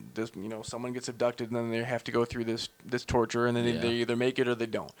where someone gets abducted and then they have to go through this torture and then they either make it or they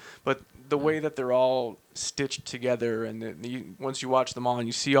don't. But the way that they're all stitched together and once you watch them all and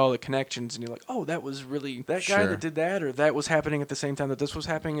you see all the connections and you're like, oh, that was really that guy that did that, or that was happening at the same time that this was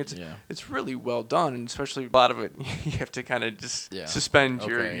happening. It's really well done, and especially a lot of it you have to kind of just suspend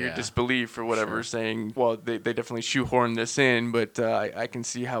your disbelief or whatever, saying, well, they definitely shoehorn this in, but I can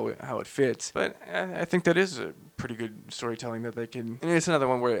see how it fits. But I think that is a pretty good storytelling that they can. And it's another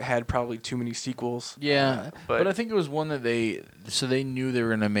one where it had probably too many sequels. Yeah, but I think it was one that they knew they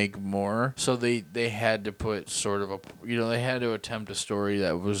were gonna make more, so they had to put sort of they had to attempt a story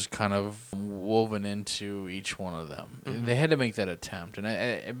that was kind of woven into each one of them. They had to make that attempt,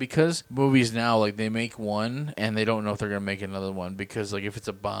 and because movies now, like, they make one and they don't know if they're gonna make another one, because like if it's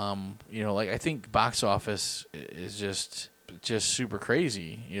a bomb, like I think box office is just super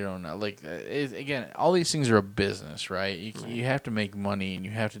crazy, again, all these things are a business, right? You have to make money and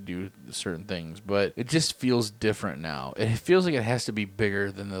you have to do certain things, but it just feels different now. It feels like it has to be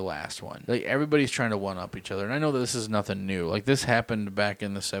bigger than the last one. Like everybody's trying to one up each other, and I know that this is nothing new. Like this happened back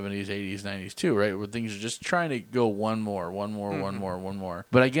in the 70s, 80s, 90s too, right? Where things are just trying to go one more.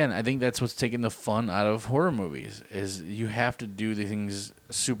 But again, I think that's what's taking the fun out of horror movies, is you have to do the things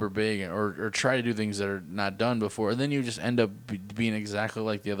super big or try to do things that are not done before, and then you just end up being exactly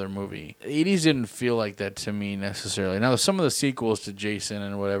like the other movie. The 80s didn't feel like that to me necessarily. Now some of the sequels to Jason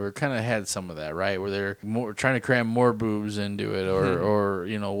and whatever kind of had some of that, right, where they're trying to cram more boobs into it or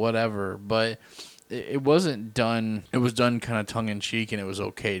whatever, but it wasn't done. It was done kind of tongue in cheek, and it was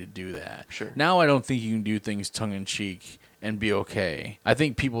okay to do that. Sure. Now I don't think you can do things tongue in cheek and be okay. I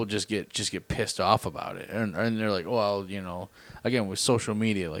think people just get pissed off about it, and they're like, well, again with social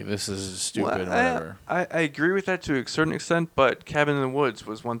media, like this is stupid, Well, whatever. I agree with that to a certain extent, but Cabin in the Woods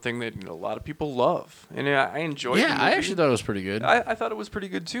was one thing that a lot of people love, and I enjoyed. Yeah, the movie. I actually thought it was pretty good. I thought it was pretty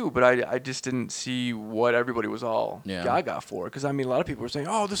good too, but I just didn't see what everybody was all gaga for. Because I mean, a lot of people were saying,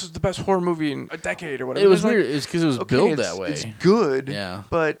 "Oh, this is the best horror movie in a decade" or whatever. It was like, weird. It's because it was okay, billed that way. It's good, Yeah.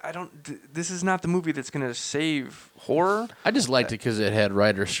 but I don't. This is not the movie that's gonna save horror. I just liked it because it had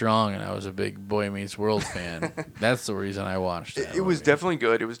Ryder Strong, and I was a big Boy Meets World fan. That's the reason I watched it. It was definitely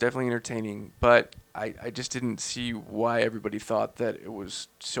good. It was definitely entertaining, but I just didn't see why everybody thought that it was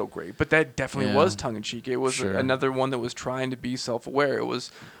so great. But that definitely was tongue-in-cheek. It was another one that was trying to be self-aware. It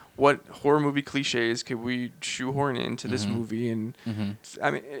was what horror movie cliches could we shoehorn into this movie, and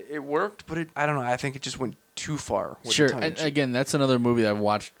I mean it worked, but I don't know. I think it just went too far. With Sure, the and again, that's another movie that I've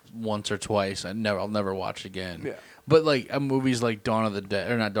watched once or twice. I'll never watch again. Yeah. But like movies like Dawn of the Dead,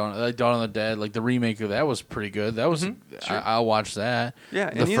 or not Dawn, like Dawn of the Dead, like the remake of that was pretty good. That was I'll watch that. Yeah,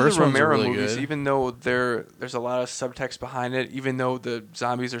 the and these first are ones are Romero really movies, good. even though there's a lot of subtext behind it, even though the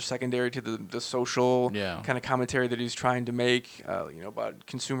zombies are secondary to the social kind of commentary that he's trying to make, about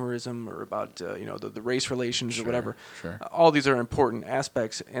consumerism or about the race relations or whatever. Sure. All these are important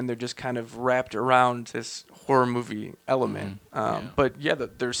aspects, and they're just kind of wrapped around this horror movie element. But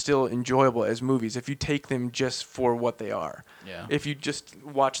they're still enjoyable as movies if you take them just for what they are. Yeah. If you just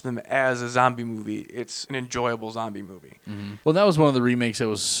watch them as a zombie movie, it's an enjoyable zombie movie. Well, that was one of the remakes that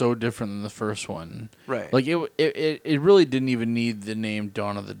was so different than the first one. Right. Like it really didn't even need the name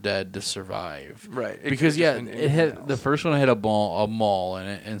Dawn of the Dead to survive. Right. Because it had the first one had a mall in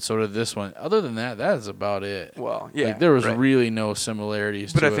it, and so did this one. Other than that, that is about it. Well, yeah. Like, there was really no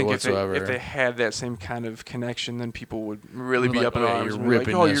similarities to I it think whatsoever. if they had that same kind of connection, then people would really be Like, up in arms. You're and be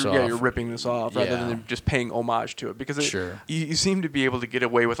ripping like, this off. Yeah, you're ripping this off, rather than just paying homage to it. Because you seem to be able to get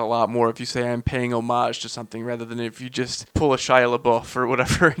away with a lot more if you say I'm paying homage to something, rather than if you just pull a Shia LaBeouf or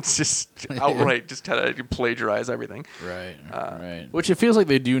whatever. It's just outright just kind of plagiarize everything. Right. Right. Which it feels like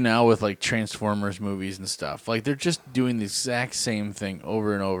they do now with like Transformers movies and stuff. Like they're just doing the exact same thing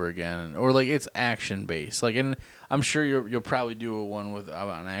over and over again, or like it's action based. Like, and I'm sure you'll probably do one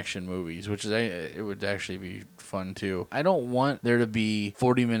on action movies, which is it would actually be fun too. I don't want there to be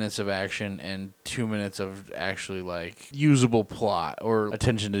 40 minutes of action and 2 minutes of actually like usable plot or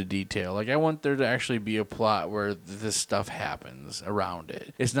attention to detail. Like I want there to actually be a plot where this stuff happens around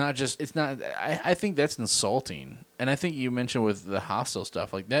it. It's not. I think that's insulting, and I think you mentioned with the Hostel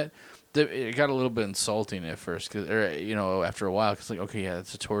stuff like that. It got a little bit insulting at first, after a while, because like, okay, yeah,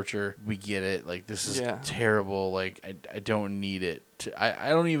 it's a torture. We get it. Like, this is terrible. Like, I don't need it. I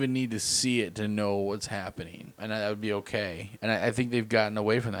don't even need to see it to know what's happening, and that would be okay. And I think they've gotten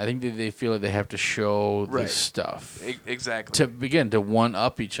away from that. I think that they feel like they have to show this stuff exactly to one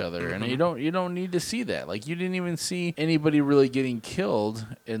up each other, and you don't need to see that. Like, you didn't even see anybody really getting killed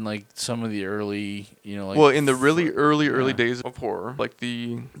in like some of the early, in the really early days of horror, like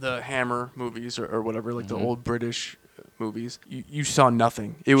the Hammer movies or whatever, like the old British movies, you saw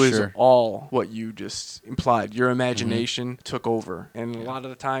nothing. It was all what you just implied. Your imagination took over, and a lot of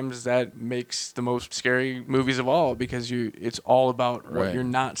the times that makes the most scary movies of all, because it's all about what you're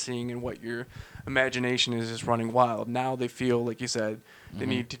not seeing and what your imagination is just running wild. Now they feel, like you said, they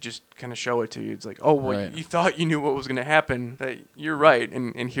need to just kind of show it to you. It's like, oh, well, you thought you knew what was going to happen. You're right,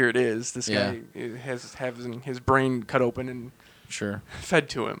 and here it is. This guy has having his brain cut open and fed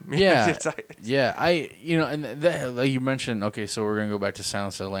to him. Yeah, and that, like you mentioned. Okay, so we're gonna go back to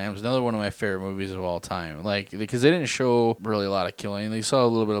Silence of the Lambs, another one of my favorite movies of all time. Like, because they didn't show really a lot of killing. They saw a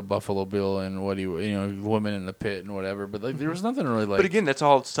little bit of Buffalo Bill and women in the pit and whatever. But like, there was nothing really like. But again, that's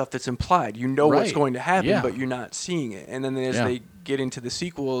all stuff that's implied. You know what's going to happen, but you're not seeing it. And then as they get into the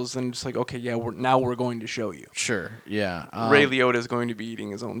sequels, and it's like, okay, now we're going to show you. Sure, yeah. Ray Liotta is going to be eating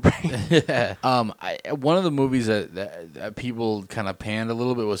his own brain. One of the movies that people kind of panned a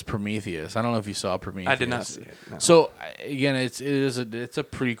little bit was Prometheus. I don't know if you saw Prometheus. I did not see it. No. So again, it's a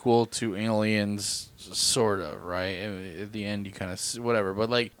prequel to Aliens. Sort of, right? At the end, you kind of whatever,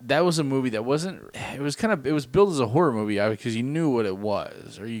 but like that was a movie that wasn't. It was built as a horror movie because you knew what it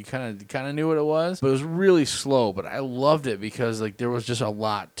was, or you kind of knew what it was, but it was really slow. But I loved it because like there was just a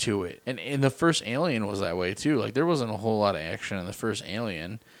lot to it, and the first Alien was that way too. Like there wasn't a whole lot of action in the first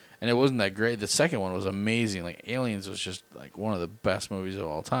Alien. and it wasn't that great. The second one was amazing. Like Aliens was just like one of the best movies of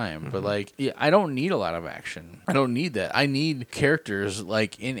all time. But like, yeah, I don't need a lot of action. I don't need that. I need characters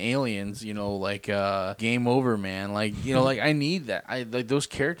like in Aliens, like Game Over Man. Like, like I need that. I like those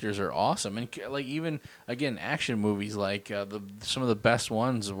characters are awesome. And like even again, action movies like some of the best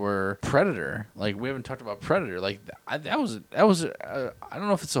ones were Predator. Like we haven't talked about Predator. Like that was I don't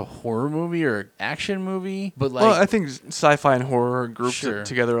know if it's a horror movie or action movie, but like, well, I think sci-fi and horror are grouped Sure.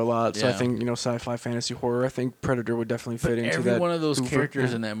 together a lot. So I Yeah. think sci-fi, fantasy, horror. I think Predator would definitely fit into every that. one of those hoover. characters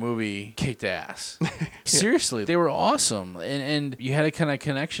Yeah. in that movie kicked ass. Seriously, they were awesome, and you had a kind of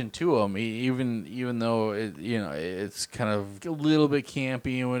connection to them, even though it's kind of a little bit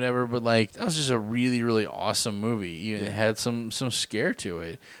campy and whatever. But like that was just a really really awesome movie. It had some scare to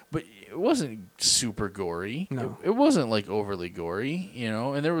it, but it wasn't super gory. No. It wasn't like overly gory,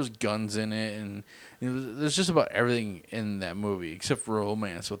 and there was guns in it, and there's just about everything in that movie except for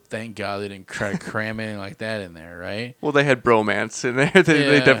romance. So thank God they didn't try to cram anything like that in there, right? Well, they had bromance in there.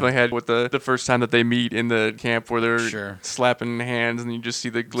 They Yeah. definitely had with the first time that they meet in the camp where they're Sure. slapping hands and you just see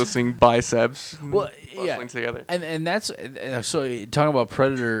the glistening biceps. Well, yeah, bustling together. and that's so talking about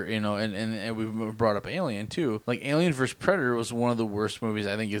Predator, and we brought up Alien too. Like Alien vs Predator was one of the worst movies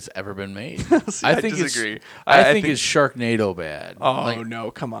I think it's ever been made. See, I disagree. I think it's Sharknado bad. Oh Like, no!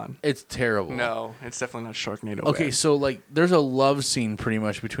 Come on. it's terrible. No, it's definitely not Sharknado. Okay, bad. so like, there's a love scene pretty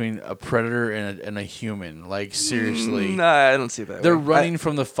much between a predator and a human. Like seriously, Nah, I don't see that. they're way. running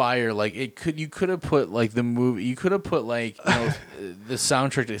from the fire. Like you could have put like the movie. You could have put like the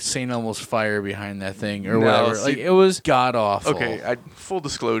soundtrack to St. Elmo's Fire behind that thing or No, whatever. see- Like it was god awful. Okay, full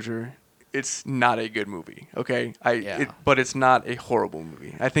disclosure, it's not a good movie. Okay, Yeah. but it's not a horrible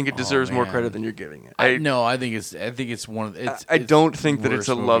movie. I think it deserves more man. credit than you're giving it. No, I think it's one of it's. I it's don't think that it's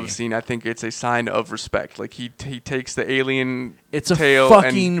a worst love movie. scene. I think it's a sign of respect. Like he takes the alien It's a tail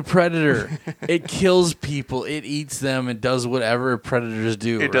fucking predator. It kills people. It eats them. It does whatever predators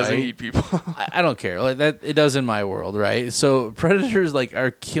do. and it doesn't right? eat people. I don't care. Like that, it does in my world, right? So predators like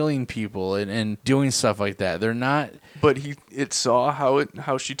are killing people and doing stuff like that. They're not. But it saw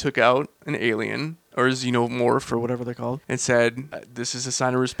how she took out an alien or a xenomorph or whatever they're called and said, this is a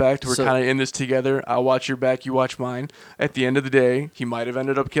sign of respect. We're So- kind of in this together. I'll watch your back. You watch mine. At the end of the day, he might have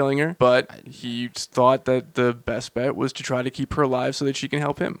ended up killing her, but he thought that the best bet was to try to keep her alive so that she can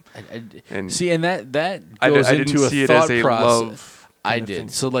help him. And See, and that I goes didn't into a see it thought as a process. love. I kind of did. thing.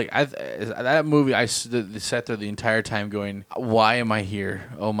 So like that movie, I sat there the entire time going, "Why am I here?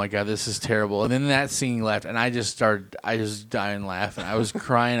 Oh my god, this is terrible." And then that scene left, and I just dying laughing. I was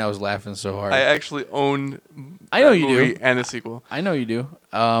crying. I was laughing so hard. I actually own I know that you movie do. and the sequel. I know you do.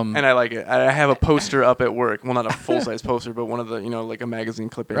 And I like it. I have a poster up at work. Well, not a full-size poster, but one of the, like a magazine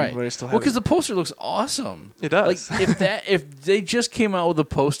clipping. Right. But I still have Well, because it. the poster looks awesome. It does. Like if they just came out with a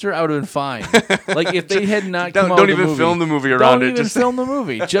poster, I would have been fine. Like if they had not come out Don't with a even movie, film the movie around don't it. even Just film the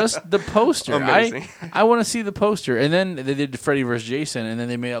movie. Just the poster. Amazing. I want to see the poster. And then they did Freddy vs. Jason, and then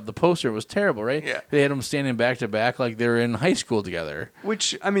they made up the poster. It was terrible, right? Yeah. They had them standing back to back like they were in high school together.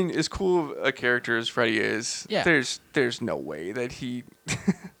 Which, I mean, as cool a character as Freddy is, Yeah. there's no way that he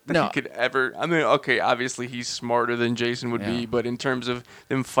No. he could ever. I mean, okay, obviously he's smarter than Jason would Yeah. be, but in terms of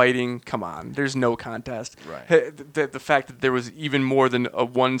them fighting, come on, there's no contest. Right. The fact that there was even more than a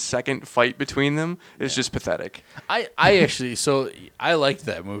 1 second fight between them is just pathetic. I actually, so I liked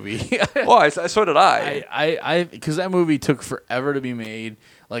that movie. Well, so did I. I because that movie took forever to be made.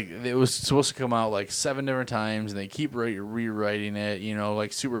 Like it was supposed to come out like 7 different times, and they keep rewriting it.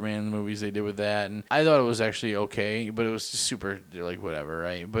 Like Superman movies they did with that, and I thought it was actually okay, but it was just super like whatever,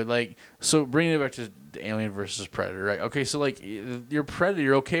 right? But like so bringing it back to Alien versus Predator, right? Okay, so like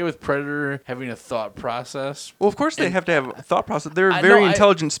you're okay with Predator having a thought process? Well, of course they have to have a thought process. They're a I very know,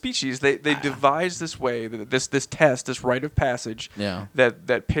 intelligent species. They devised this way, this test, this rite of passage Yeah.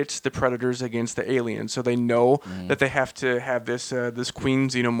 that pits the predators against the aliens. So they know that they have to have this queen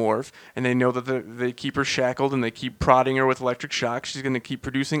xenomorph, and they know that they keep her shackled and they keep prodding her with electric shock. She's going to keep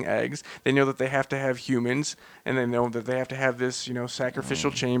producing eggs. They know that they have to have humans, and they know that they have to have this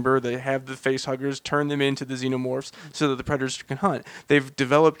sacrificial chamber. They have the face huggers turn them into the xenomorphs so that the predators can hunt. They've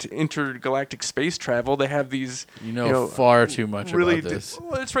developed intergalactic space travel. They have these far too much really about this.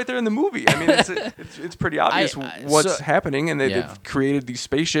 well, it's right there in the movie. I mean, it's pretty obvious what's happening, and they've created these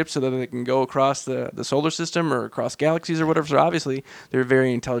spaceships so that they can go across the solar system or across galaxies or whatever. So obviously, they're a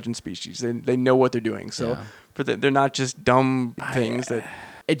very intelligent species. They know what they're doing. So they're not just dumb things that.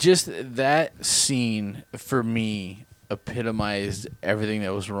 It just that scene for me epitomized everything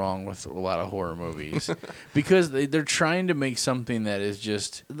that was wrong with a lot of horror movies because they're trying to make something that is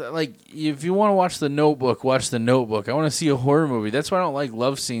just like, if you want to watch The Notebook, watch The Notebook. I want to see a horror movie. That's why I don't like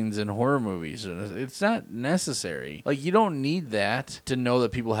love scenes in horror movies. It's not necessary. Like, you don't need that to know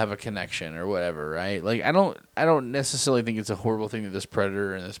that people have a connection or whatever, right? Like, I don't necessarily think it's a horrible thing that this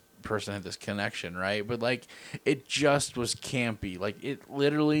predator and this person had this connection, right? But like, it just was campy. Like, it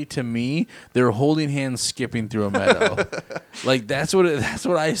literally, to me, they were holding hands skipping through a meadow. Like, that's what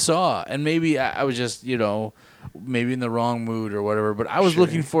I saw. And maybe I was just, maybe in the wrong mood or whatever, but I was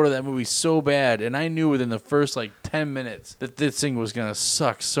looking forward to that movie so bad, and I knew within the first 10 minutes that this thing was gonna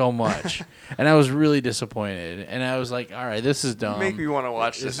suck so much. And I was really disappointed, and I was like, all right, this is dumb. Make me want to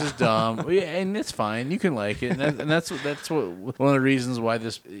watch this. This is dumb. Yeah, and it's fine, you can like it, and that's what one of the reasons why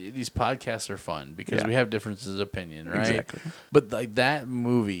these podcasts are fun, because we have differences of opinion, right? Exactly. But like, that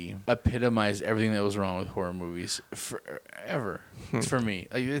movie epitomized everything that was wrong with horror movies forever. For me,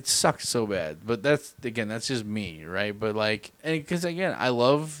 like, it sucked so bad. But that's just me, right? But like, and because again, I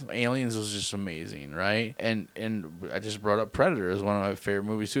love Aliens, was just amazing, right? And I just brought up Predator as one of my favorite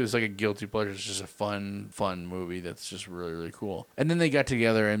movies too. It's like a guilty pleasure. It's just a fun movie that's just really, really cool. And then they got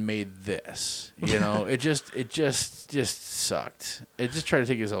together and made this. It just sucked. It just tried to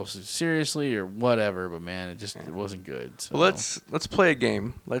take itself seriously or whatever, but man, it wasn't good. So. Well, let's play a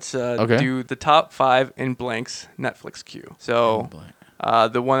game. Let's do the top 5 in blanks Netflix queue. So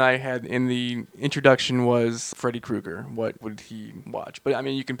the one I had in the introduction was Freddy Krueger. What would he watch? But I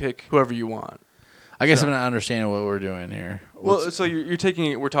mean, you can pick whoever you want. I guess I'm not understanding what we're doing here. Well, so you're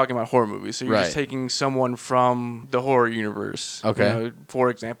taking, we're talking about horror movies, so you're just taking someone from the horror universe. Okay. For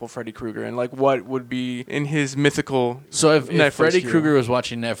example, Freddy Krueger, and like what would be in his mythical. So if Freddy Krueger was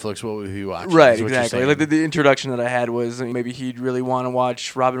watching Netflix, what would he watch? Right, exactly. Like the introduction that I had was maybe he'd really want to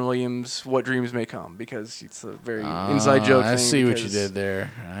watch Robin Williams' What Dreams May Come, because it's a very inside joke thing. I see what you did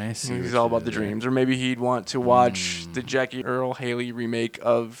there. I see. He's all about the dreams. Or maybe he'd want to watch the Jackie Earle Haley remake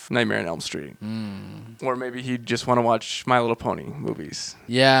of Nightmare on Elm Street. Or maybe he'd just want to watch My Little Pony movies.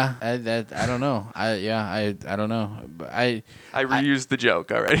 Yeah, I don't know. I don't know. But I reused the joke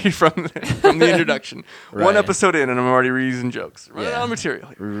already from the introduction. Right. One episode in, and I'm already reusing jokes. Running out of material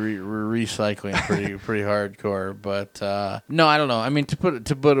here. We're recycling pretty hardcore. But no, I don't know. I mean, to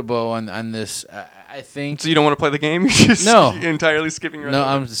put a bow on this, I think. So you don't want to play the game? You're just entirely skipping right No, over.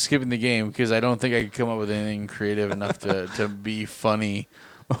 I'm skipping the game because I don't think I could come up with anything creative enough to be funny.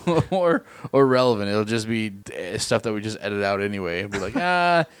 or relevant. It'll just be stuff that we just edit out anyway. It'll be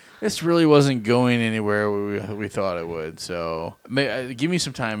like, this really wasn't going anywhere we thought it would. So give me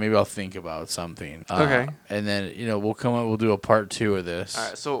some time. Maybe I'll think about something. Okay. And then we'll do a part 2 of this. All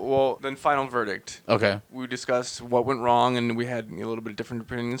right. So then final verdict. Okay. We discussed what went wrong, and we had a little bit of different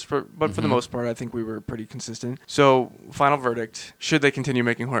opinions. But for the most part, I think we were pretty consistent. So final verdict: should they continue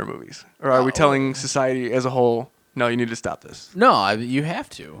making horror movies, or are we telling society as a whole? No, you need to stop this. No, you have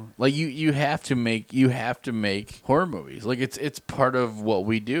to. Like you have to make horror movies. Like it's part of what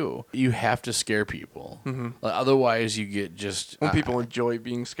we do. You have to scare people. Mm-hmm. Like, otherwise, you get just when people enjoy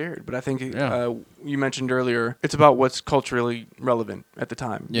being scared. But I think you mentioned earlier, it's about what's culturally relevant at the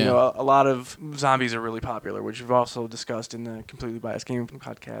time. Yeah. A lot of zombies are really popular, which we've also discussed in the Completely Biased Game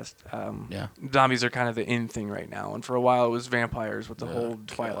podcast. Zombies are kind of the in thing right now, and for a while it was vampires with the whole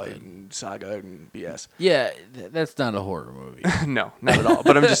Twilight saga and BS. Yeah. That's not a horror movie. No, not at all.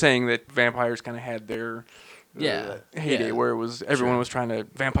 But I'm just saying that vampires kind of had their heyday where it was everyone was trying to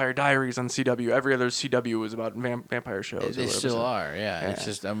Vampire Diaries on CW. Every other CW was about vampire shows. They still are. Yeah. It's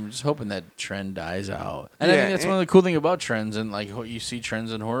just I'm just hoping that trend dies out. And I think that's one of the cool thing about trends, and like you see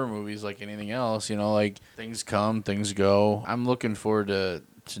trends in horror movies like anything else. Like things come, things go. I'm looking forward to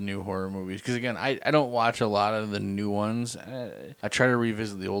new horror movies, because again, I don't watch a lot of the new ones. I try to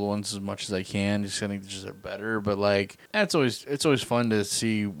revisit the old ones as much as I can, just I think they're better. But like, it's always fun to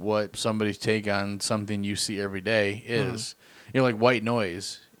see what somebody's take on something you see every day is. Like White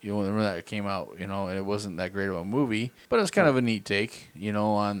Noise. Remember that came out, and it wasn't that great of a movie, but it's kind of a neat take,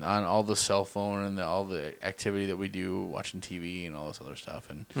 on all the cell phone and all the activity that we do watching TV and all this other stuff,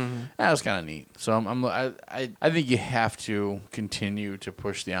 and that was kind of neat. So I think you have to continue to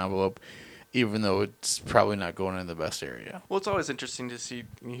push the envelope, even though it's probably not going in the best area. Well, it's always interesting to see.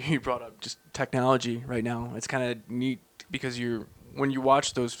 You brought up just technology right now. It's kind of neat because when you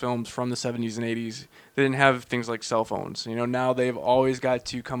watch those films from the 70s and 80s, they didn't have things like cell phones. Now they've always got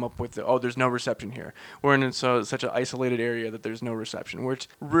to come up with there's no reception here. We're in such an isolated area that there's no reception. Which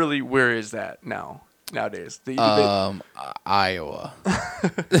really, where is that nowadays? Iowa.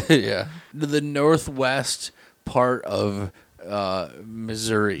 Yeah. The northwest part of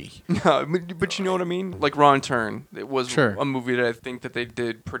Missouri. No, but you know what I mean? Like Wrong Turn. It was Sure. a movie that I think that they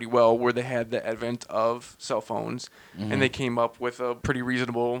did pretty well, where they had the advent of cell phones, and they came up with a pretty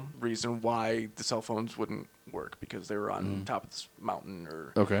reasonable reason why the cell phones wouldn't work, because they were on top of this mountain,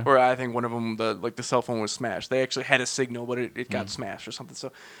 or I think one of them, the cell phone was smashed. They actually had a signal, but it got smashed or something.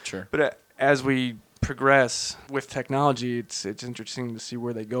 So, Sure. But as we progress with technology, it's interesting to see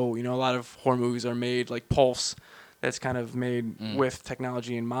where they go. You know, a lot of horror movies are made like Pulse. That's kind of made with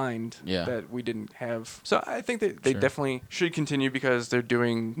technology in mind that we didn't have. So I think that they definitely should continue, because they're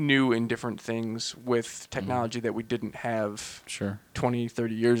doing new and different things with technology that we didn't have 20,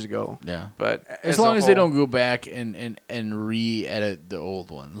 30 years ago. Yeah. But as long as they don't go back and re-edit the old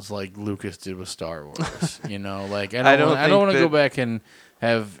ones like Lucas did with Star Wars. You know, like I don't want to go back and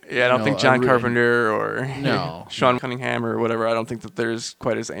have. Yeah, I don't think John Carpenter or No. Sean Cunningham or whatever. I don't think that there's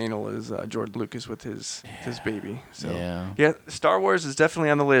quite as anal as George Lucas with his baby. So yeah, Star Wars is definitely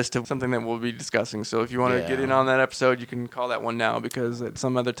on the list of something that we'll be discussing. So if you want to get in on that episode, you can call that one now, because at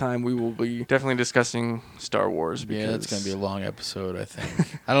some other time we will be definitely discussing Star Wars. Because that's gonna be a long episode, I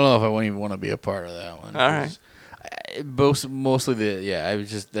think. I don't know if I won't even want to be a part of that one. All right. Mostly I'll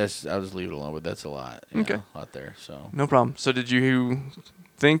just leave it alone, but that's a lot. Okay. A lot there. So no problem. So did you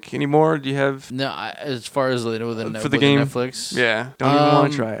think anymore? Do you have as far as with for the game? Netflix? Yeah, don't even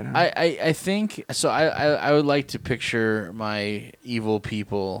want to try it. Huh? I think so. I would like to picture my evil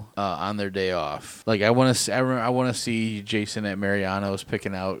people on their day off. Like I want to see Jason at Mariano's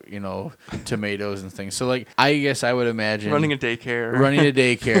picking out tomatoes and things. So like I guess I would imagine running a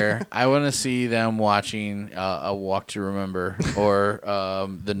daycare. I want to see them watching A Walk to Remember or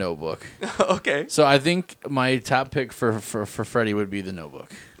The Notebook. Okay. So I think my top pick for Freddy would be The Notebook.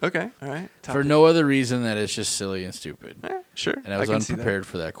 Okay, all right. For no other reason that it's just silly and stupid. Sure. And I was unprepared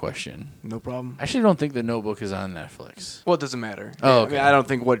for that question. No problem. I actually don't think The Notebook is on Netflix. Well, it doesn't matter. Oh, okay. I mean, I don't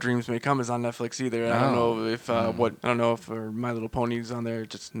think What Dreams May Come is on Netflix either. I don't know if I don't know if My Little Pony's on there.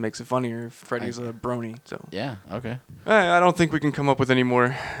 It just makes it funnier if Freddy's a brony. So yeah, okay. I don't think we can come up with any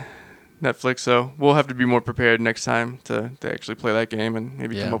more Netflix, so we'll have to be more prepared next time to actually play that game and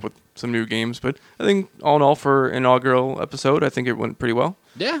maybe come up with some new games. But I think all in all, for an inaugural episode, I think it went pretty well.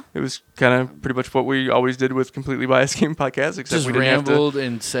 Yeah. It was kind of pretty much what we always did with Completely Biased Game Podcast, except just we didn't rambled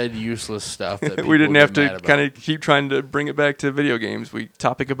and said useless stuff that we didn't have to kind of keep trying to bring it back to video games. We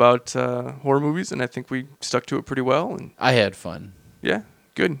topic about horror movies, and I think we stuck to it pretty well. And I had fun. Yeah.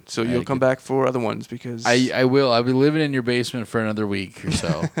 Good. So you'll come back for other ones, because I will. I'll be living in your basement for another week or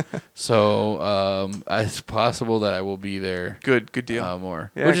so. So it's possible that I will be there. Good deal.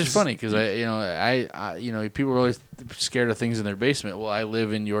 More, yeah, which is funny, because I people are always scared of things in their basement. Well, I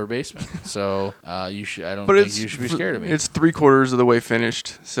live in your basement, so you should. I don't think you should be scared of me. It's 3/4 of the way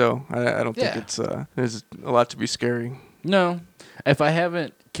finished, so I don't think it's there's a lot to be scary. No, if I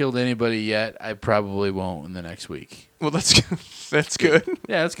haven't killed anybody yet, I probably won't in the next week. Well, that's good.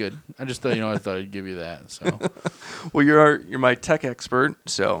 Yeah, that's good. I just thought I thought I'd give you that. So, well, you're my tech expert,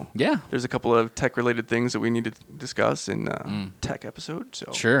 so yeah, there's a couple of tech related things that we need to discuss in tech episode.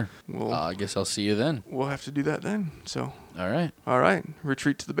 So sure, I guess I'll see you then. We'll have to do that then. So all right,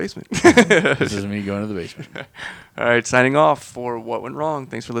 retreat to the basement. This is me going to the basement. All right, signing off for What Went Wrong.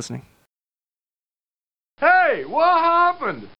 Thanks for listening. Hey, what happened?